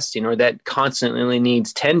everlasting, or that constantly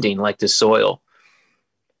needs tending, like the soil.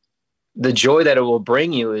 The joy that it will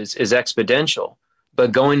bring you is exponential.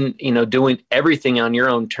 But going, doing everything on your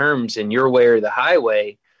own terms and your way or the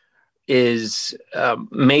highway is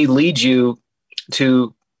may lead you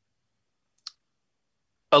to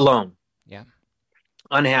alone,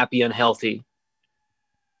 unhappy, unhealthy.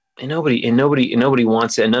 And nobody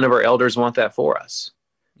wants it. And none of our elders want that for us.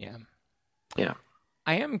 Yeah. Yeah.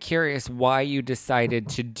 I am curious why you decided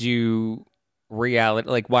to do reality,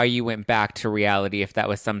 like why you went back to reality, if that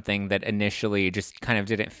was something that initially just kind of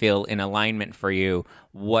didn't feel in alignment for you.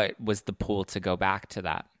 What was the pull to go back to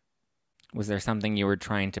that? Was there something you were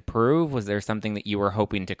trying to prove? Was there something that you were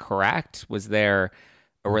hoping to correct? Was there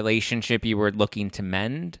a relationship you were looking to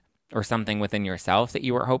mend? Or something within yourself that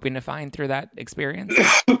you were hoping to find through that experience?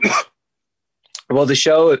 Well, the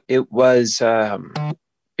show, it was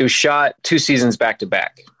shot 2 seasons back to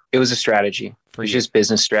back. It was a strategy. It was just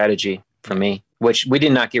business strategy for me, which we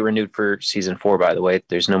did not get renewed for season 4, by the way.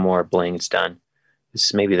 There's no more Bling. It's done. This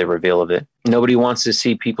is maybe the reveal of it. Nobody wants to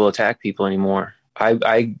see people attack people anymore.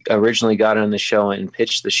 I originally got on the show and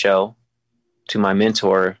pitched the show to my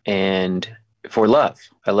mentor, and for love.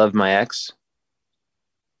 I loved my ex.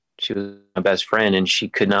 She was my best friend, and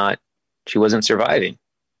she wasn't surviving.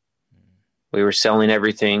 We were selling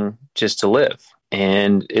everything just to live.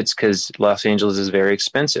 And it's because Los Angeles is very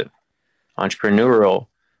expensive. Entrepreneurial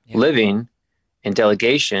living and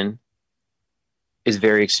delegation is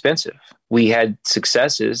very expensive. We had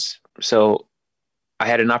successes, so I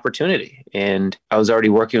had an opportunity. And I was already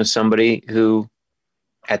working with somebody who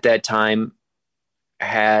at that time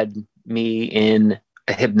had me in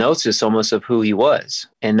a hypnosis almost of who he was.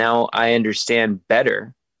 And now I understand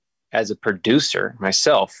better as a producer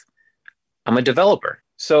myself. I'm a developer.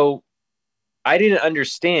 So I didn't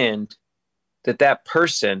understand that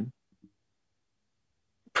person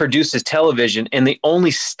produces television, and the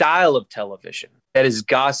only style of television that is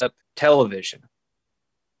gossip television.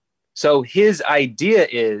 So his idea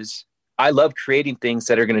is, I love creating things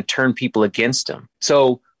that are going to turn people against him.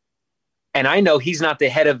 So, and I know he's not the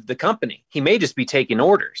head of the company. He may just be taking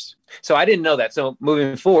orders. So I didn't know that. So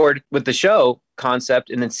moving forward with the show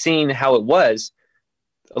concept and then seeing how it was,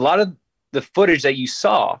 a lot of the footage that you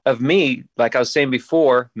saw of me, like I was saying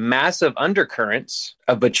before, massive undercurrents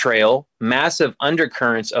of betrayal, massive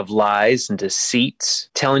undercurrents of lies and deceits,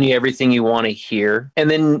 telling you everything you want to hear. And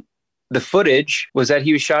then the footage was that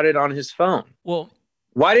he shot it on his phone. Well,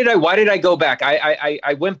 why did I go back?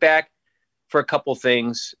 I went back for a couple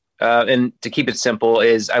things. And to keep it simple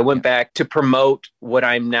is I went back to promote what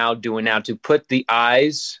I'm now doing now, to put the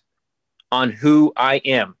eyes on who I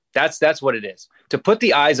am. That's what it is. To put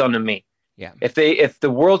the eyes onto me. Yeah. If the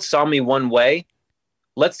world saw me one way,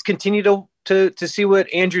 let's continue to see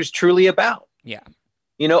what Andrew's truly about. Yeah.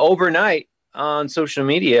 Overnight on social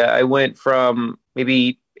media, I went from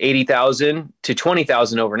maybe 80,000 to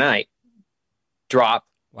 20,000 overnight drop.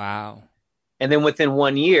 Wow. And then within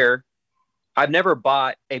 1 year, I've never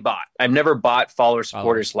bought a bot. I've never bought followers,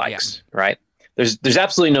 supporters, likes, right? There's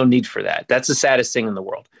absolutely no need for that. That's the saddest thing in the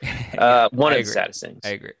world. One of the saddest things. I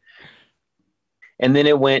agree. And then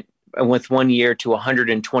it went with 1 year to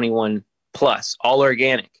 121 plus, all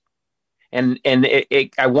organic. And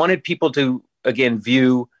I wanted people to, again,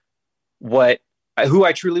 view who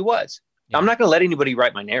I truly was. Yeah. I'm not going to let anybody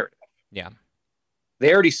write my narrative. Yeah.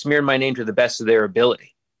 They already smeared my name to the best of their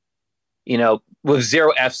ability, with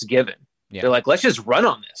 0 F's given. Yeah. They're like, let's just run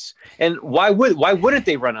on this. And why wouldn't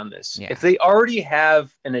they run on this? Yeah. If they already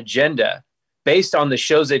have an agenda based on the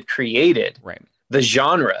shows they've created, right, the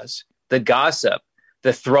genres, the gossip,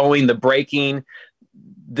 the throwing, the breaking,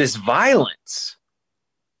 this violence,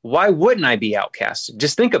 why wouldn't I be outcasted?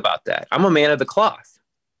 Just think about that. I'm a man of the cloth.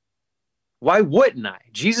 Why wouldn't I?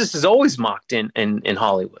 Jesus is always mocked in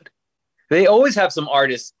Hollywood. They always have some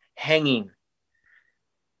artists hanging.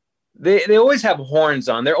 They always have horns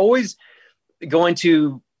on. They're always going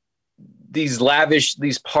to these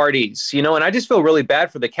parties, and I just feel really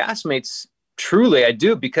bad for the castmates. Truly, I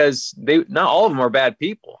do, because not all of them are bad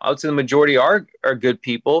people. I would say the majority are good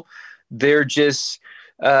people. They're just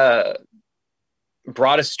brought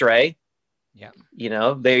astray. Yeah.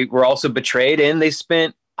 They were also betrayed, and they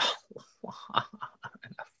spent a lot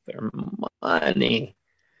of their money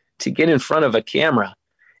to get in front of a camera,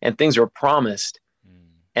 and things were promised.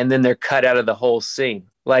 And then they're cut out of the whole scene.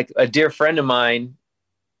 Like a dear friend of mine,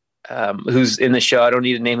 who's in the show, I don't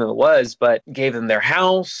need to name who it was, but gave them their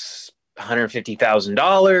house,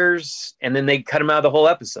 $150,000, and then they cut them out of the whole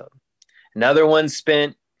episode. Another one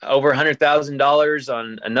spent over $100,000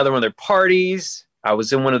 on another one of their parties. I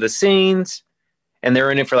was in one of the scenes, and they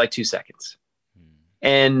were in it for like 2 seconds.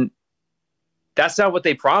 And that's not what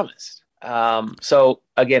they promised. So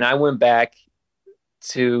again, I went back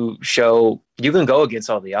to show you can go against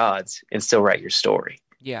all the odds and still write your story.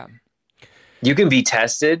 Yeah. You can be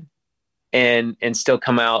tested and still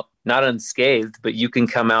come out not unscathed, but you can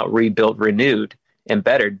come out rebuilt, renewed, and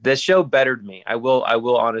bettered. This show bettered me. I will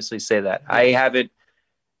honestly say that. I haven't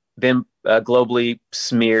been globally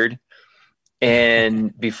smeared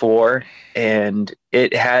before, and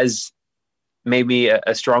it has made me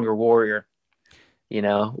a stronger warrior,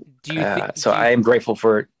 so I am grateful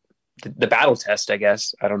for the battle test, I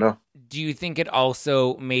guess. I don't know. Do you think it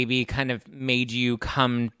also maybe kind of made you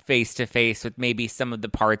come face to face with maybe some of the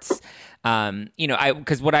parts,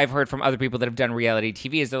 because what I've heard from other people that have done reality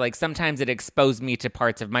TV is they're like, sometimes it exposed me to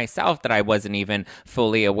parts of myself that I wasn't even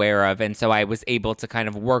fully aware of. And so I was able to kind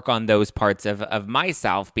of work on those parts of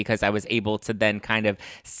myself, because I was able to then kind of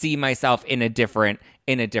see myself in a different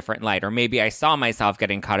light. Or maybe I saw myself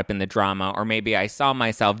getting caught up in the drama, or maybe I saw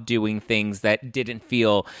myself doing things that didn't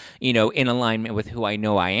feel, in alignment with who I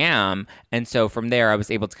know I am. And so from there, I was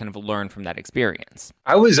able to kind of learn from that experience.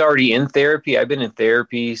 I was already in therapy. I've been in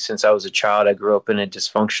therapy since I was a child. I grew up in a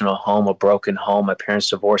dysfunctional home, a broken home. My parents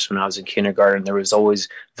divorced when I was in kindergarten. There was always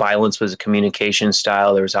violence was a communication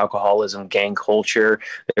style. There was alcoholism, gang culture.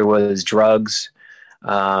 There was drugs.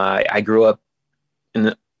 I grew up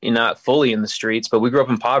not fully in the streets, but we grew up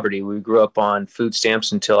in poverty. We grew up on food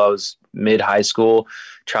stamps until I was mid-high school,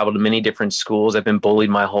 traveled to many different schools. I've been bullied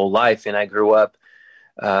my whole life, and I grew up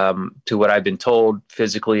to what I've been told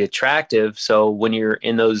physically attractive. So when you're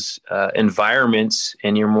in those environments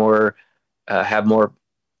and you're more have more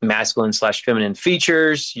masculine / feminine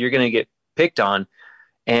features, you're going to get picked on.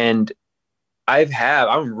 And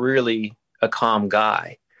I'm really a calm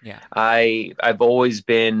guy. Yeah. I've always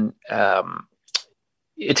been,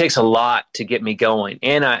 it takes a lot to get me going,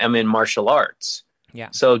 and I'm in martial arts. Yeah.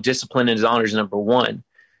 So discipline and honor is number one.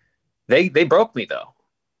 They broke me though.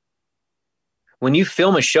 When you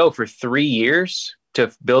film a show for 3 years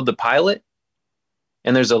to build the pilot,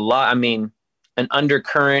 and there's a lot, an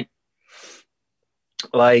undercurrent,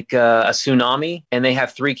 like a tsunami, and they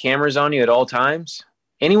have 3 cameras on you at all times,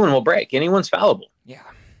 anyone will break. Anyone's fallible. Yeah.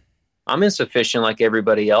 I'm insufficient like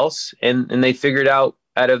everybody else. And they figured out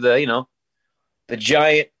of the, the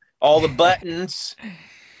giant, all the buttons,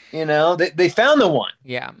 they found the one.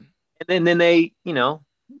 Yeah. And then they,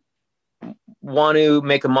 want to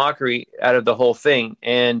make a mockery out of the whole thing.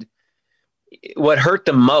 And what hurt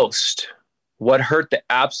the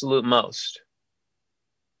absolute most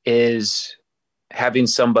is having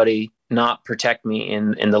somebody not protect me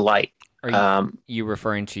in the light. Are you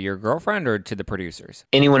referring to your girlfriend or to the producers?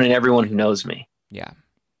 Anyone and everyone who knows me. Yeah.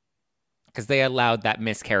 Because they allowed that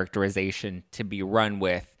mischaracterization to be run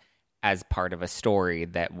with as part of a story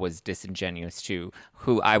that was disingenuous to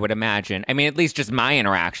who I would imagine. At least just my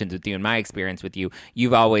interactions with you and my experience with you,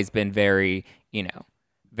 you've always been very,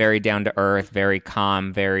 very down to earth, very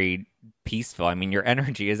calm, very peaceful. Your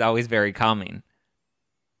energy is always very calming.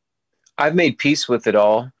 I've made peace with it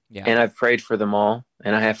all. Yeah. And I've prayed for them all,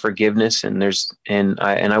 and I have forgiveness, and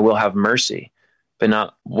I will have mercy. But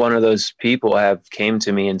not one of those people have came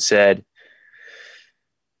to me and said,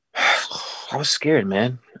 I was scared,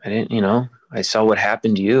 man. I didn't, I saw what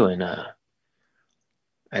happened to you, and I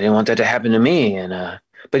didn't want that to happen to me. And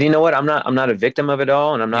but you know what? I'm not a victim of it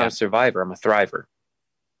all, and I'm not a survivor. I'm a thriver.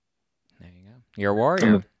 There you go. You're a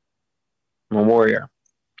warrior. I'm a warrior.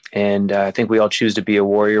 And I think we all choose to be a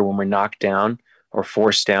warrior when we're knocked down or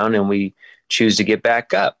forced down, and we choose to get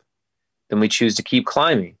back up. Then we choose to keep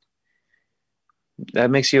climbing.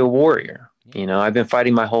 That makes you a warrior. I've been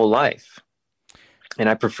fighting my whole life, and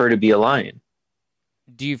I prefer to be a lion.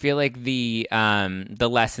 Do you feel like the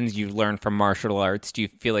lessons you've learned from martial arts, do you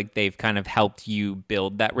feel like they've kind of helped you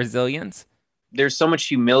build that resilience? There's so much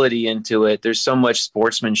humility into it. There's so much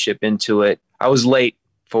sportsmanship into it. I was late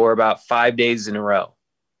for about 5 days in a row.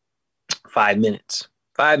 5 minutes.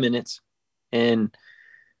 And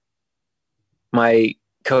my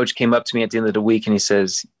coach came up to me at the end of the week and he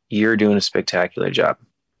says, "You're doing a spectacular job.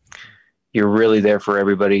 You're really there for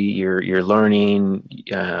everybody. You're learning.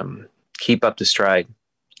 Keep up the stride.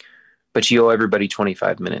 But you owe everybody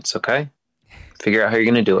 25 minutes, okay? Figure out how you're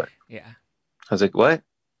going to do it." Yeah. I was like, "What?"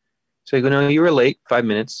 So I go, "No, you were late 5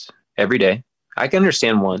 minutes every day. I can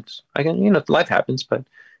understand once. I can, life happens, but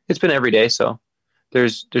it's been every day. So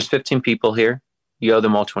there's 15 people here. You owe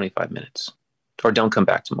them all 25 minutes, or don't come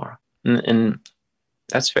back tomorrow." And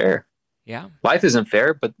that's fair. Yeah. Life isn't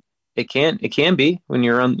fair, but it can be when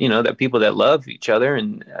you're on, that people that love each other.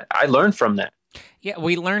 And I learned from that. Yeah,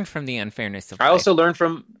 we learned from the unfairness of life. I also learned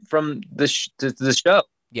from the show.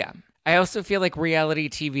 Yeah. I also feel like reality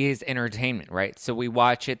TV is entertainment, right? So we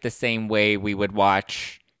watch it the same way we would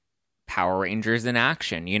watch Power Rangers in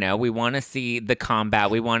action. We want to see the combat.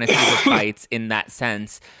 We want to see the fights in that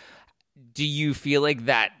sense. Do you feel like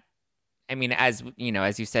that? I mean, as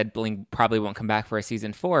you said, Bling probably won't come back for a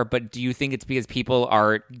season 4, but do you think it's because people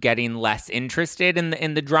are getting less interested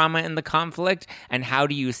in the drama and the conflict? And how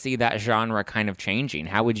do you see that genre kind of changing?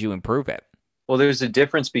 How would you improve it? Well, there's a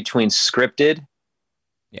difference between scripted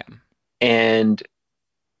and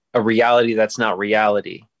a reality that's not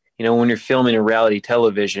reality. When you're filming a reality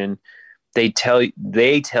television, they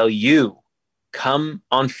tell you, come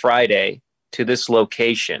on Friday to this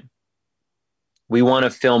location. We want to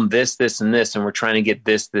film this, this, and this, and we're trying to get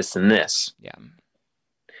this, this, and this. Yeah.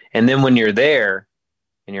 And then when you're there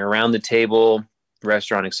and you're around the table,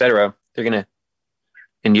 restaurant, etc., they're going to,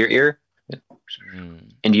 into your ear,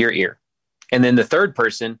 into your ear. And then the third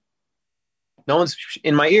person, no one's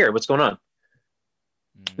in my ear. What's going on?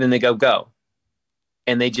 Then they go.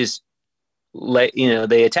 And they just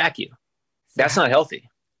they attack you. That's not healthy.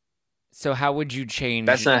 So how would you change?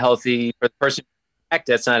 That's not healthy for the person.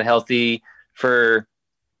 That's not healthy for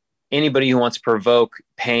anybody who wants to provoke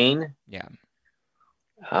pain. Yeah.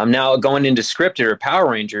 Now going into scripted or Power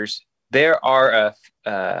Rangers, there's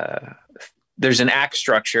an act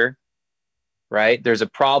structure, right? There's a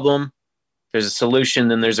problem, there's a solution,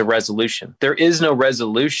 then there's a resolution. There is no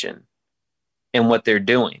resolution in what they're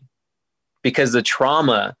doing because the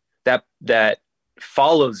trauma that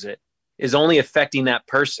follows it is only affecting that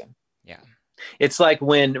person. Yeah. It's like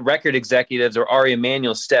when record executives or Ari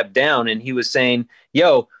Emanuel stepped down and he was saying,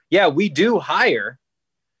 we do hire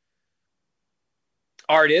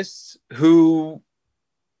artists who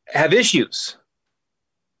have issues.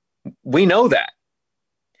 We know that.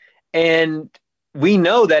 And we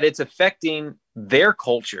know that it's affecting their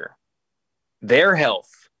culture, their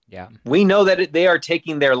health. Yeah. We know that they are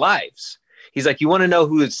taking their lives. He's like, you want to know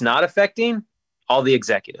who it's not affecting? All the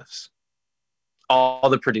executives, all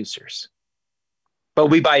the producers. But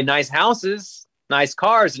we buy nice houses, nice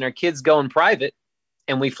cars, and our kids go in private,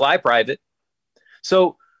 and we fly private.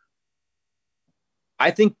 So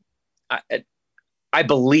I think, I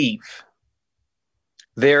believe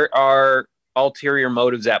there are ulterior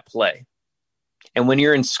motives at play. And when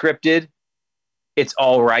you're in scripted, it's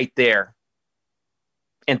all right there.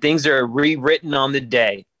 And things are rewritten on the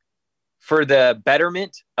day for the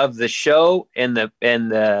betterment of the show and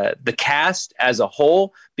the cast as a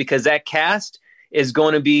whole, because that cast is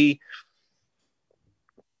going to be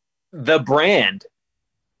the brand,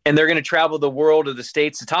 and they're going to travel the world of the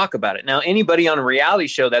States to talk about it. Now, anybody on a reality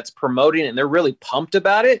show that's promoting it and they're really pumped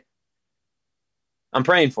about it, I'm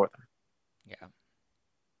praying for them. Yeah.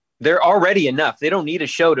 They're already enough. They don't need a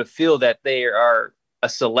show to feel that they are a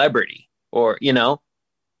celebrity or,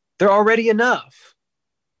 they're already enough.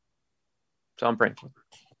 So I'm praying for them.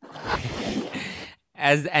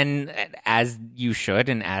 As you should,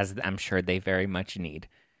 and as I'm sure they very much need.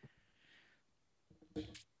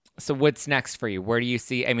 So what's next for you? Where do you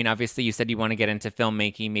see, I mean, obviously you said you want to get into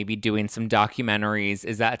filmmaking, maybe doing some documentaries.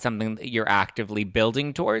 Is that something that you're actively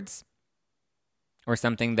building towards? Or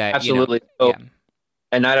something that, Absolutely. So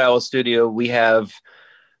at Night Owl Studio, we have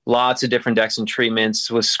lots of different decks and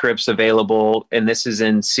treatments with scripts available. And this is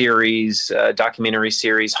in series, documentary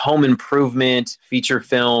series, home improvement, feature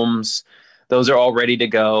films. Those are all ready to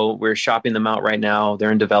go. We're shopping them out right now.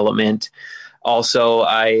 They're in development. Also,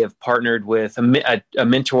 I have partnered with a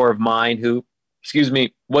mentor of mine who,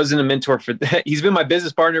 wasn't a mentor for, he's been my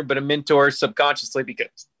business partner, but a mentor subconsciously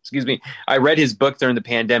because, I read his book during the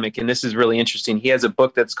pandemic, and this is really interesting. He has a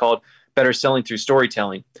book that's called Better Selling Through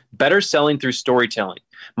Storytelling. Better Selling Through Storytelling.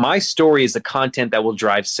 My story is the content that will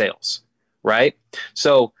drive sales, right?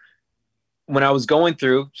 So when I was going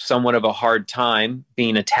through somewhat of a hard time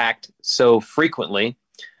being attacked so frequently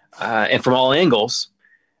and from all angles,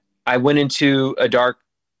 I went into a dark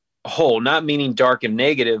hole, not meaning dark and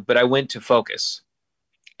negative, but I went to focus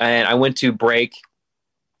and I went to break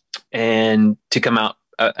and to come out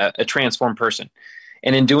a transformed person.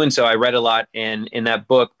 And in doing so, I read a lot. And in that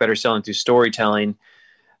book, Better Selling Through Storytelling,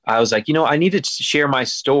 I was like, I need to share my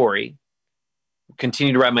story,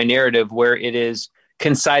 continue to write my narrative where it is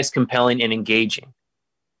concise, compelling, and engaging,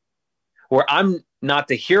 where I'm not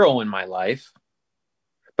the hero in my life,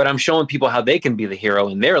 but I'm showing people how they can be the hero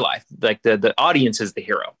in their life. Like the audience is the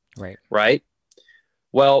hero. Right.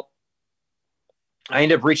 Well, I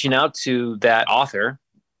ended up reaching out to that author.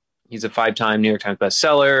 He's a 5-time New York Times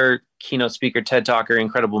bestseller, keynote speaker, TED talker,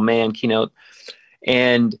 incredible man, keynote.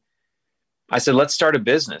 And I said, let's start a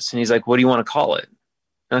business. And he's like, what do you want to call it?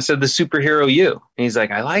 And I said, The Superhero You. And he's like,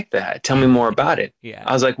 I like that. Tell me more about it. Yeah.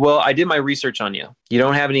 I was like, well, I did my research on you. You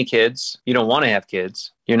don't have any kids. You don't want to have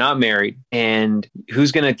kids. You're not married. And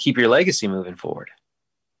who's going to keep your legacy moving forward?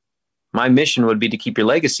 My mission would be to keep your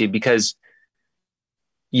legacy because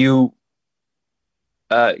your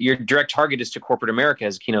direct target is to corporate America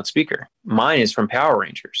as a keynote speaker. Mine is from Power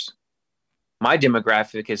Rangers. My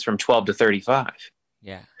demographic is from 12 to 35.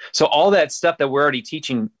 Yeah. So all that stuff that we're already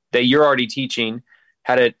teaching, that you're already teaching,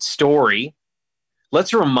 had a story.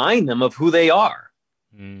 Let's remind them of who they are.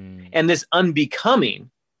 And this unbecoming,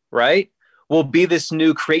 right, will be this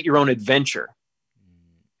new create your own adventure.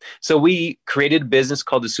 So we created a business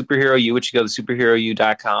called The Superhero You, which you go to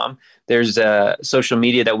superheroyou.com. There's social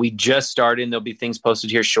media that we just started, and there'll be things posted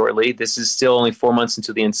here shortly. This is still only 4 months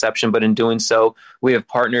into the inception, but in doing so, we have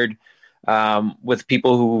partnered with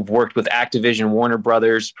people who've worked with Activision, Warner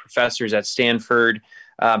Brothers, professors at Stanford,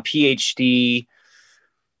 PhD,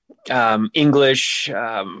 English,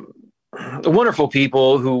 wonderful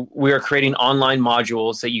people who we are creating online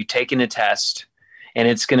modules that you take in a test, and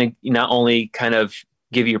it's going to not only kind of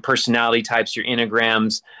give you your personality types, your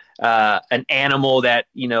enneagrams, an animal that,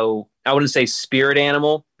 I wouldn't say spirit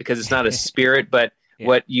animal because it's not a spirit, but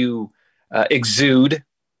what you exude.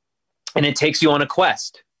 And it takes you on a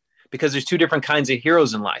quest because there's two different kinds of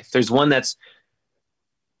heroes in life. There's one that's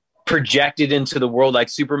projected into the world like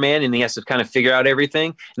Superman and he has to kind of figure out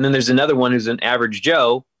everything. And then there's another one who's an average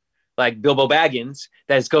Joe like Bilbo Baggins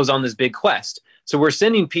that goes on this big quest. So we're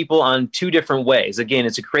sending people on two different ways. Again,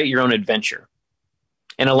 it's to create your own adventure.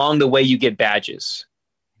 And along the way, you get badges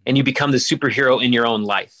and you become the superhero in your own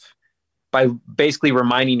life by basically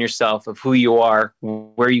reminding yourself of who you are,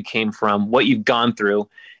 where you came from, what you've gone through,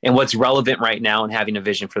 and what's relevant right now and having a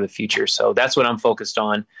vision for the future. So that's what I'm focused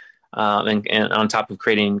on. And on top of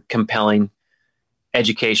creating compelling,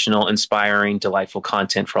 educational, inspiring, delightful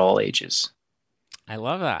content for all ages. I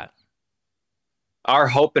love that. Our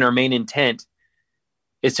hope and our main intent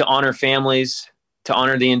is to honor families, to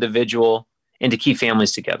honor the individual, and to keep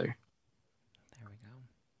families together. There we go.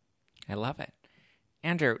 I love it.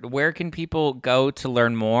 Andrew, where can people go to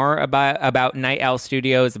learn more about Night Owl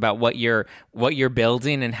Studios, about what you're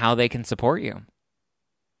building and how they can support you?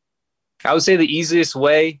 I would say the easiest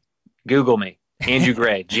way, Google me, Andrew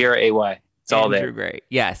Gray, Gray. It's all there. Andrew Gray.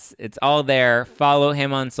 Yes, it's all there. Follow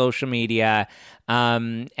him on social media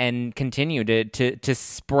and continue to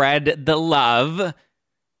spread the love.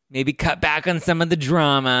 Maybe cut back on some of the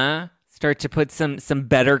drama. Start to put some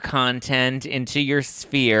better content into your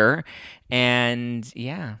sphere. And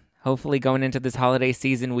yeah, hopefully going into this holiday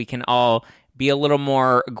season, we can all be a little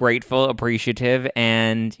more grateful, appreciative,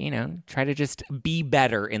 and, try to just be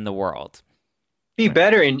better in the world. Be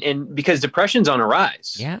better. And because depression's on a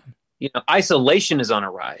rise. Yeah. Isolation is on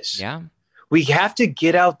a rise. Yeah. We have to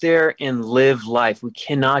get out there and live life. We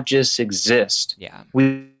cannot just exist. Yeah.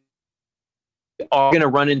 We are going to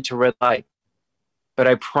run into red light. But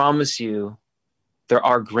I promise you, there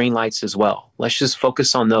are green lights as well. Let's just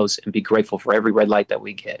focus on those and be grateful for every red light that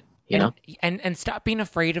we get. you know? And stop being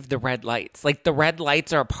afraid of the red lights. Like, the red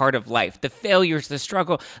lights are a part of life. The failures, the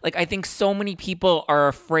struggle. Like, I think so many people are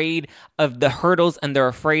afraid of the hurdles, and they're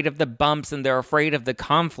afraid of the bumps, and they're afraid of the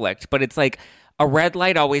conflict. But it's like, a red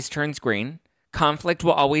light always turns green. Conflict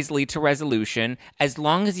will always lead to resolution as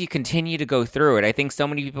long as you continue to go through it. I think so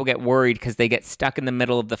many people get worried because they get stuck in the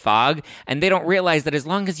middle of the fog, and they don't realize that as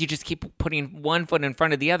long as you just keep putting one foot in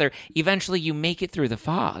front of the other, eventually you make it through the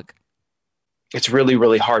fog. It's really,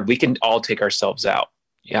 really hard. We can all take ourselves out.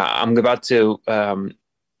 Yeah, I'm about to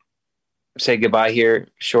say goodbye here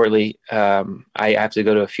shortly. I have to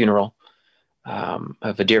go to a funeral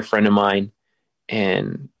of a dear friend of mine,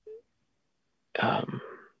 and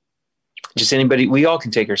just anybody. We all can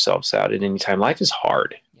take ourselves out at any time. Life is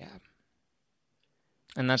hard. Yeah,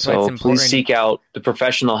 and that's why it's important. Please seek out the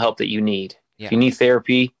professional help that you need. Yeah. If you need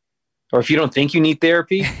therapy, or if you don't think you need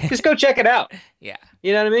therapy, just go check it out. Yeah.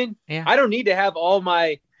 You know what I mean? Yeah. I don't need to have all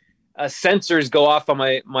my sensors go off on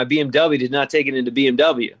my BMW to not take it into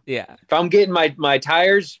BMW. Yeah. If I'm getting my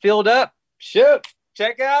tires filled up, shoot,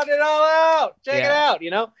 check it all out. Check it out, you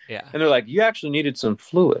know? Yeah. And they're like, you actually needed some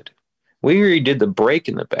fluid. We already did the brake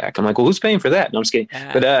in the back. I'm like, well, who's paying for that? No, I'm just kidding.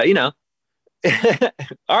 But, you know,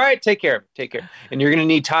 all right, take care of it. Take care. And you're going to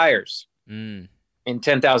need tires in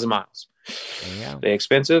 10,000 miles. Are they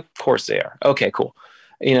expensive? Of course they are. Okay, cool.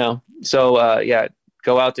 You know, so yeah,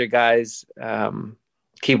 go out there, guys.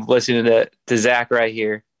 Keep listening to Zach right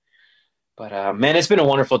here. But man, it's been a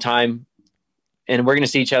wonderful time, and we're going to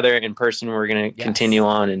see each other in person. We're going to continue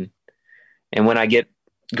on, and when I get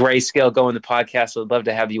Grayscale going, the podcast, I'd love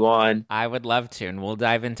to have you on. I would love to, and we'll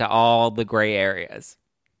dive into all the gray areas.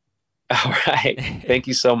 All right. Thank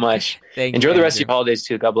you so much. Enjoy the rest of your holidays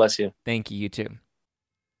too. God bless you. Thank you. You too.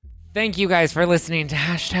 Thank you guys for listening to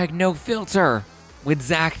 #NoFilter with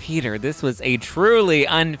Zach Peter. This was a truly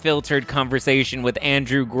unfiltered conversation with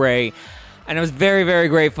Andrew Gray, and I was very, very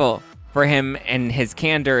grateful for him and his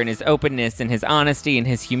candor and his openness and his honesty and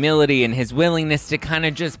his humility and his willingness to kind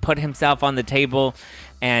of just put himself on the table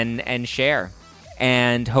and share.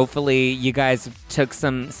 And hopefully you guys took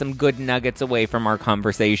some good nuggets away from our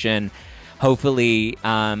conversation. Hopefully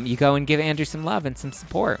you go and give Andrew some love and some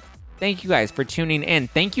support. Thank you guys for tuning in.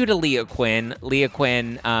 Thank you to Leah Quinn. Leah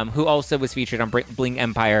Quinn, who also was featured on Bling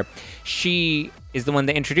Empire. She is the one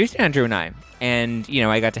that introduced Andrew and I. And, you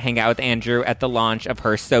know, I got to hang out with Andrew at the launch of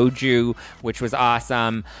her soju, which was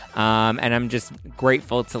awesome. And I'm just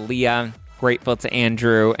grateful to Leah, grateful to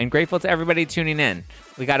Andrew, and grateful to everybody tuning in.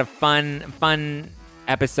 We got a fun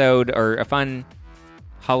episode, or a fun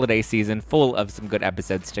holiday season full of some good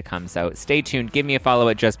episodes to come. So stay tuned. Give me a follow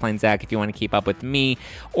at Just Plain Zach if you want to keep up with me,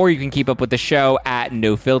 or you can keep up with the show at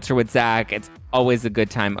No Filter with Zach. It's always a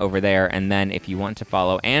good time over there. And then if you want to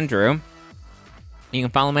follow Andrew, you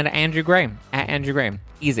can follow him at Andrew Gray, at Andrew Gray.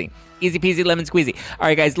 Easy peasy, lemon squeezy. All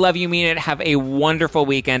right, guys, love you, mean it. Have a wonderful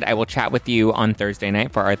weekend. I will chat with you on Thursday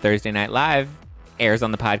night for our Thursday Night Live. Airs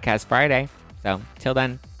on the podcast Friday. So till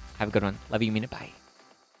then, have a good one. Love you, mean it. Bye.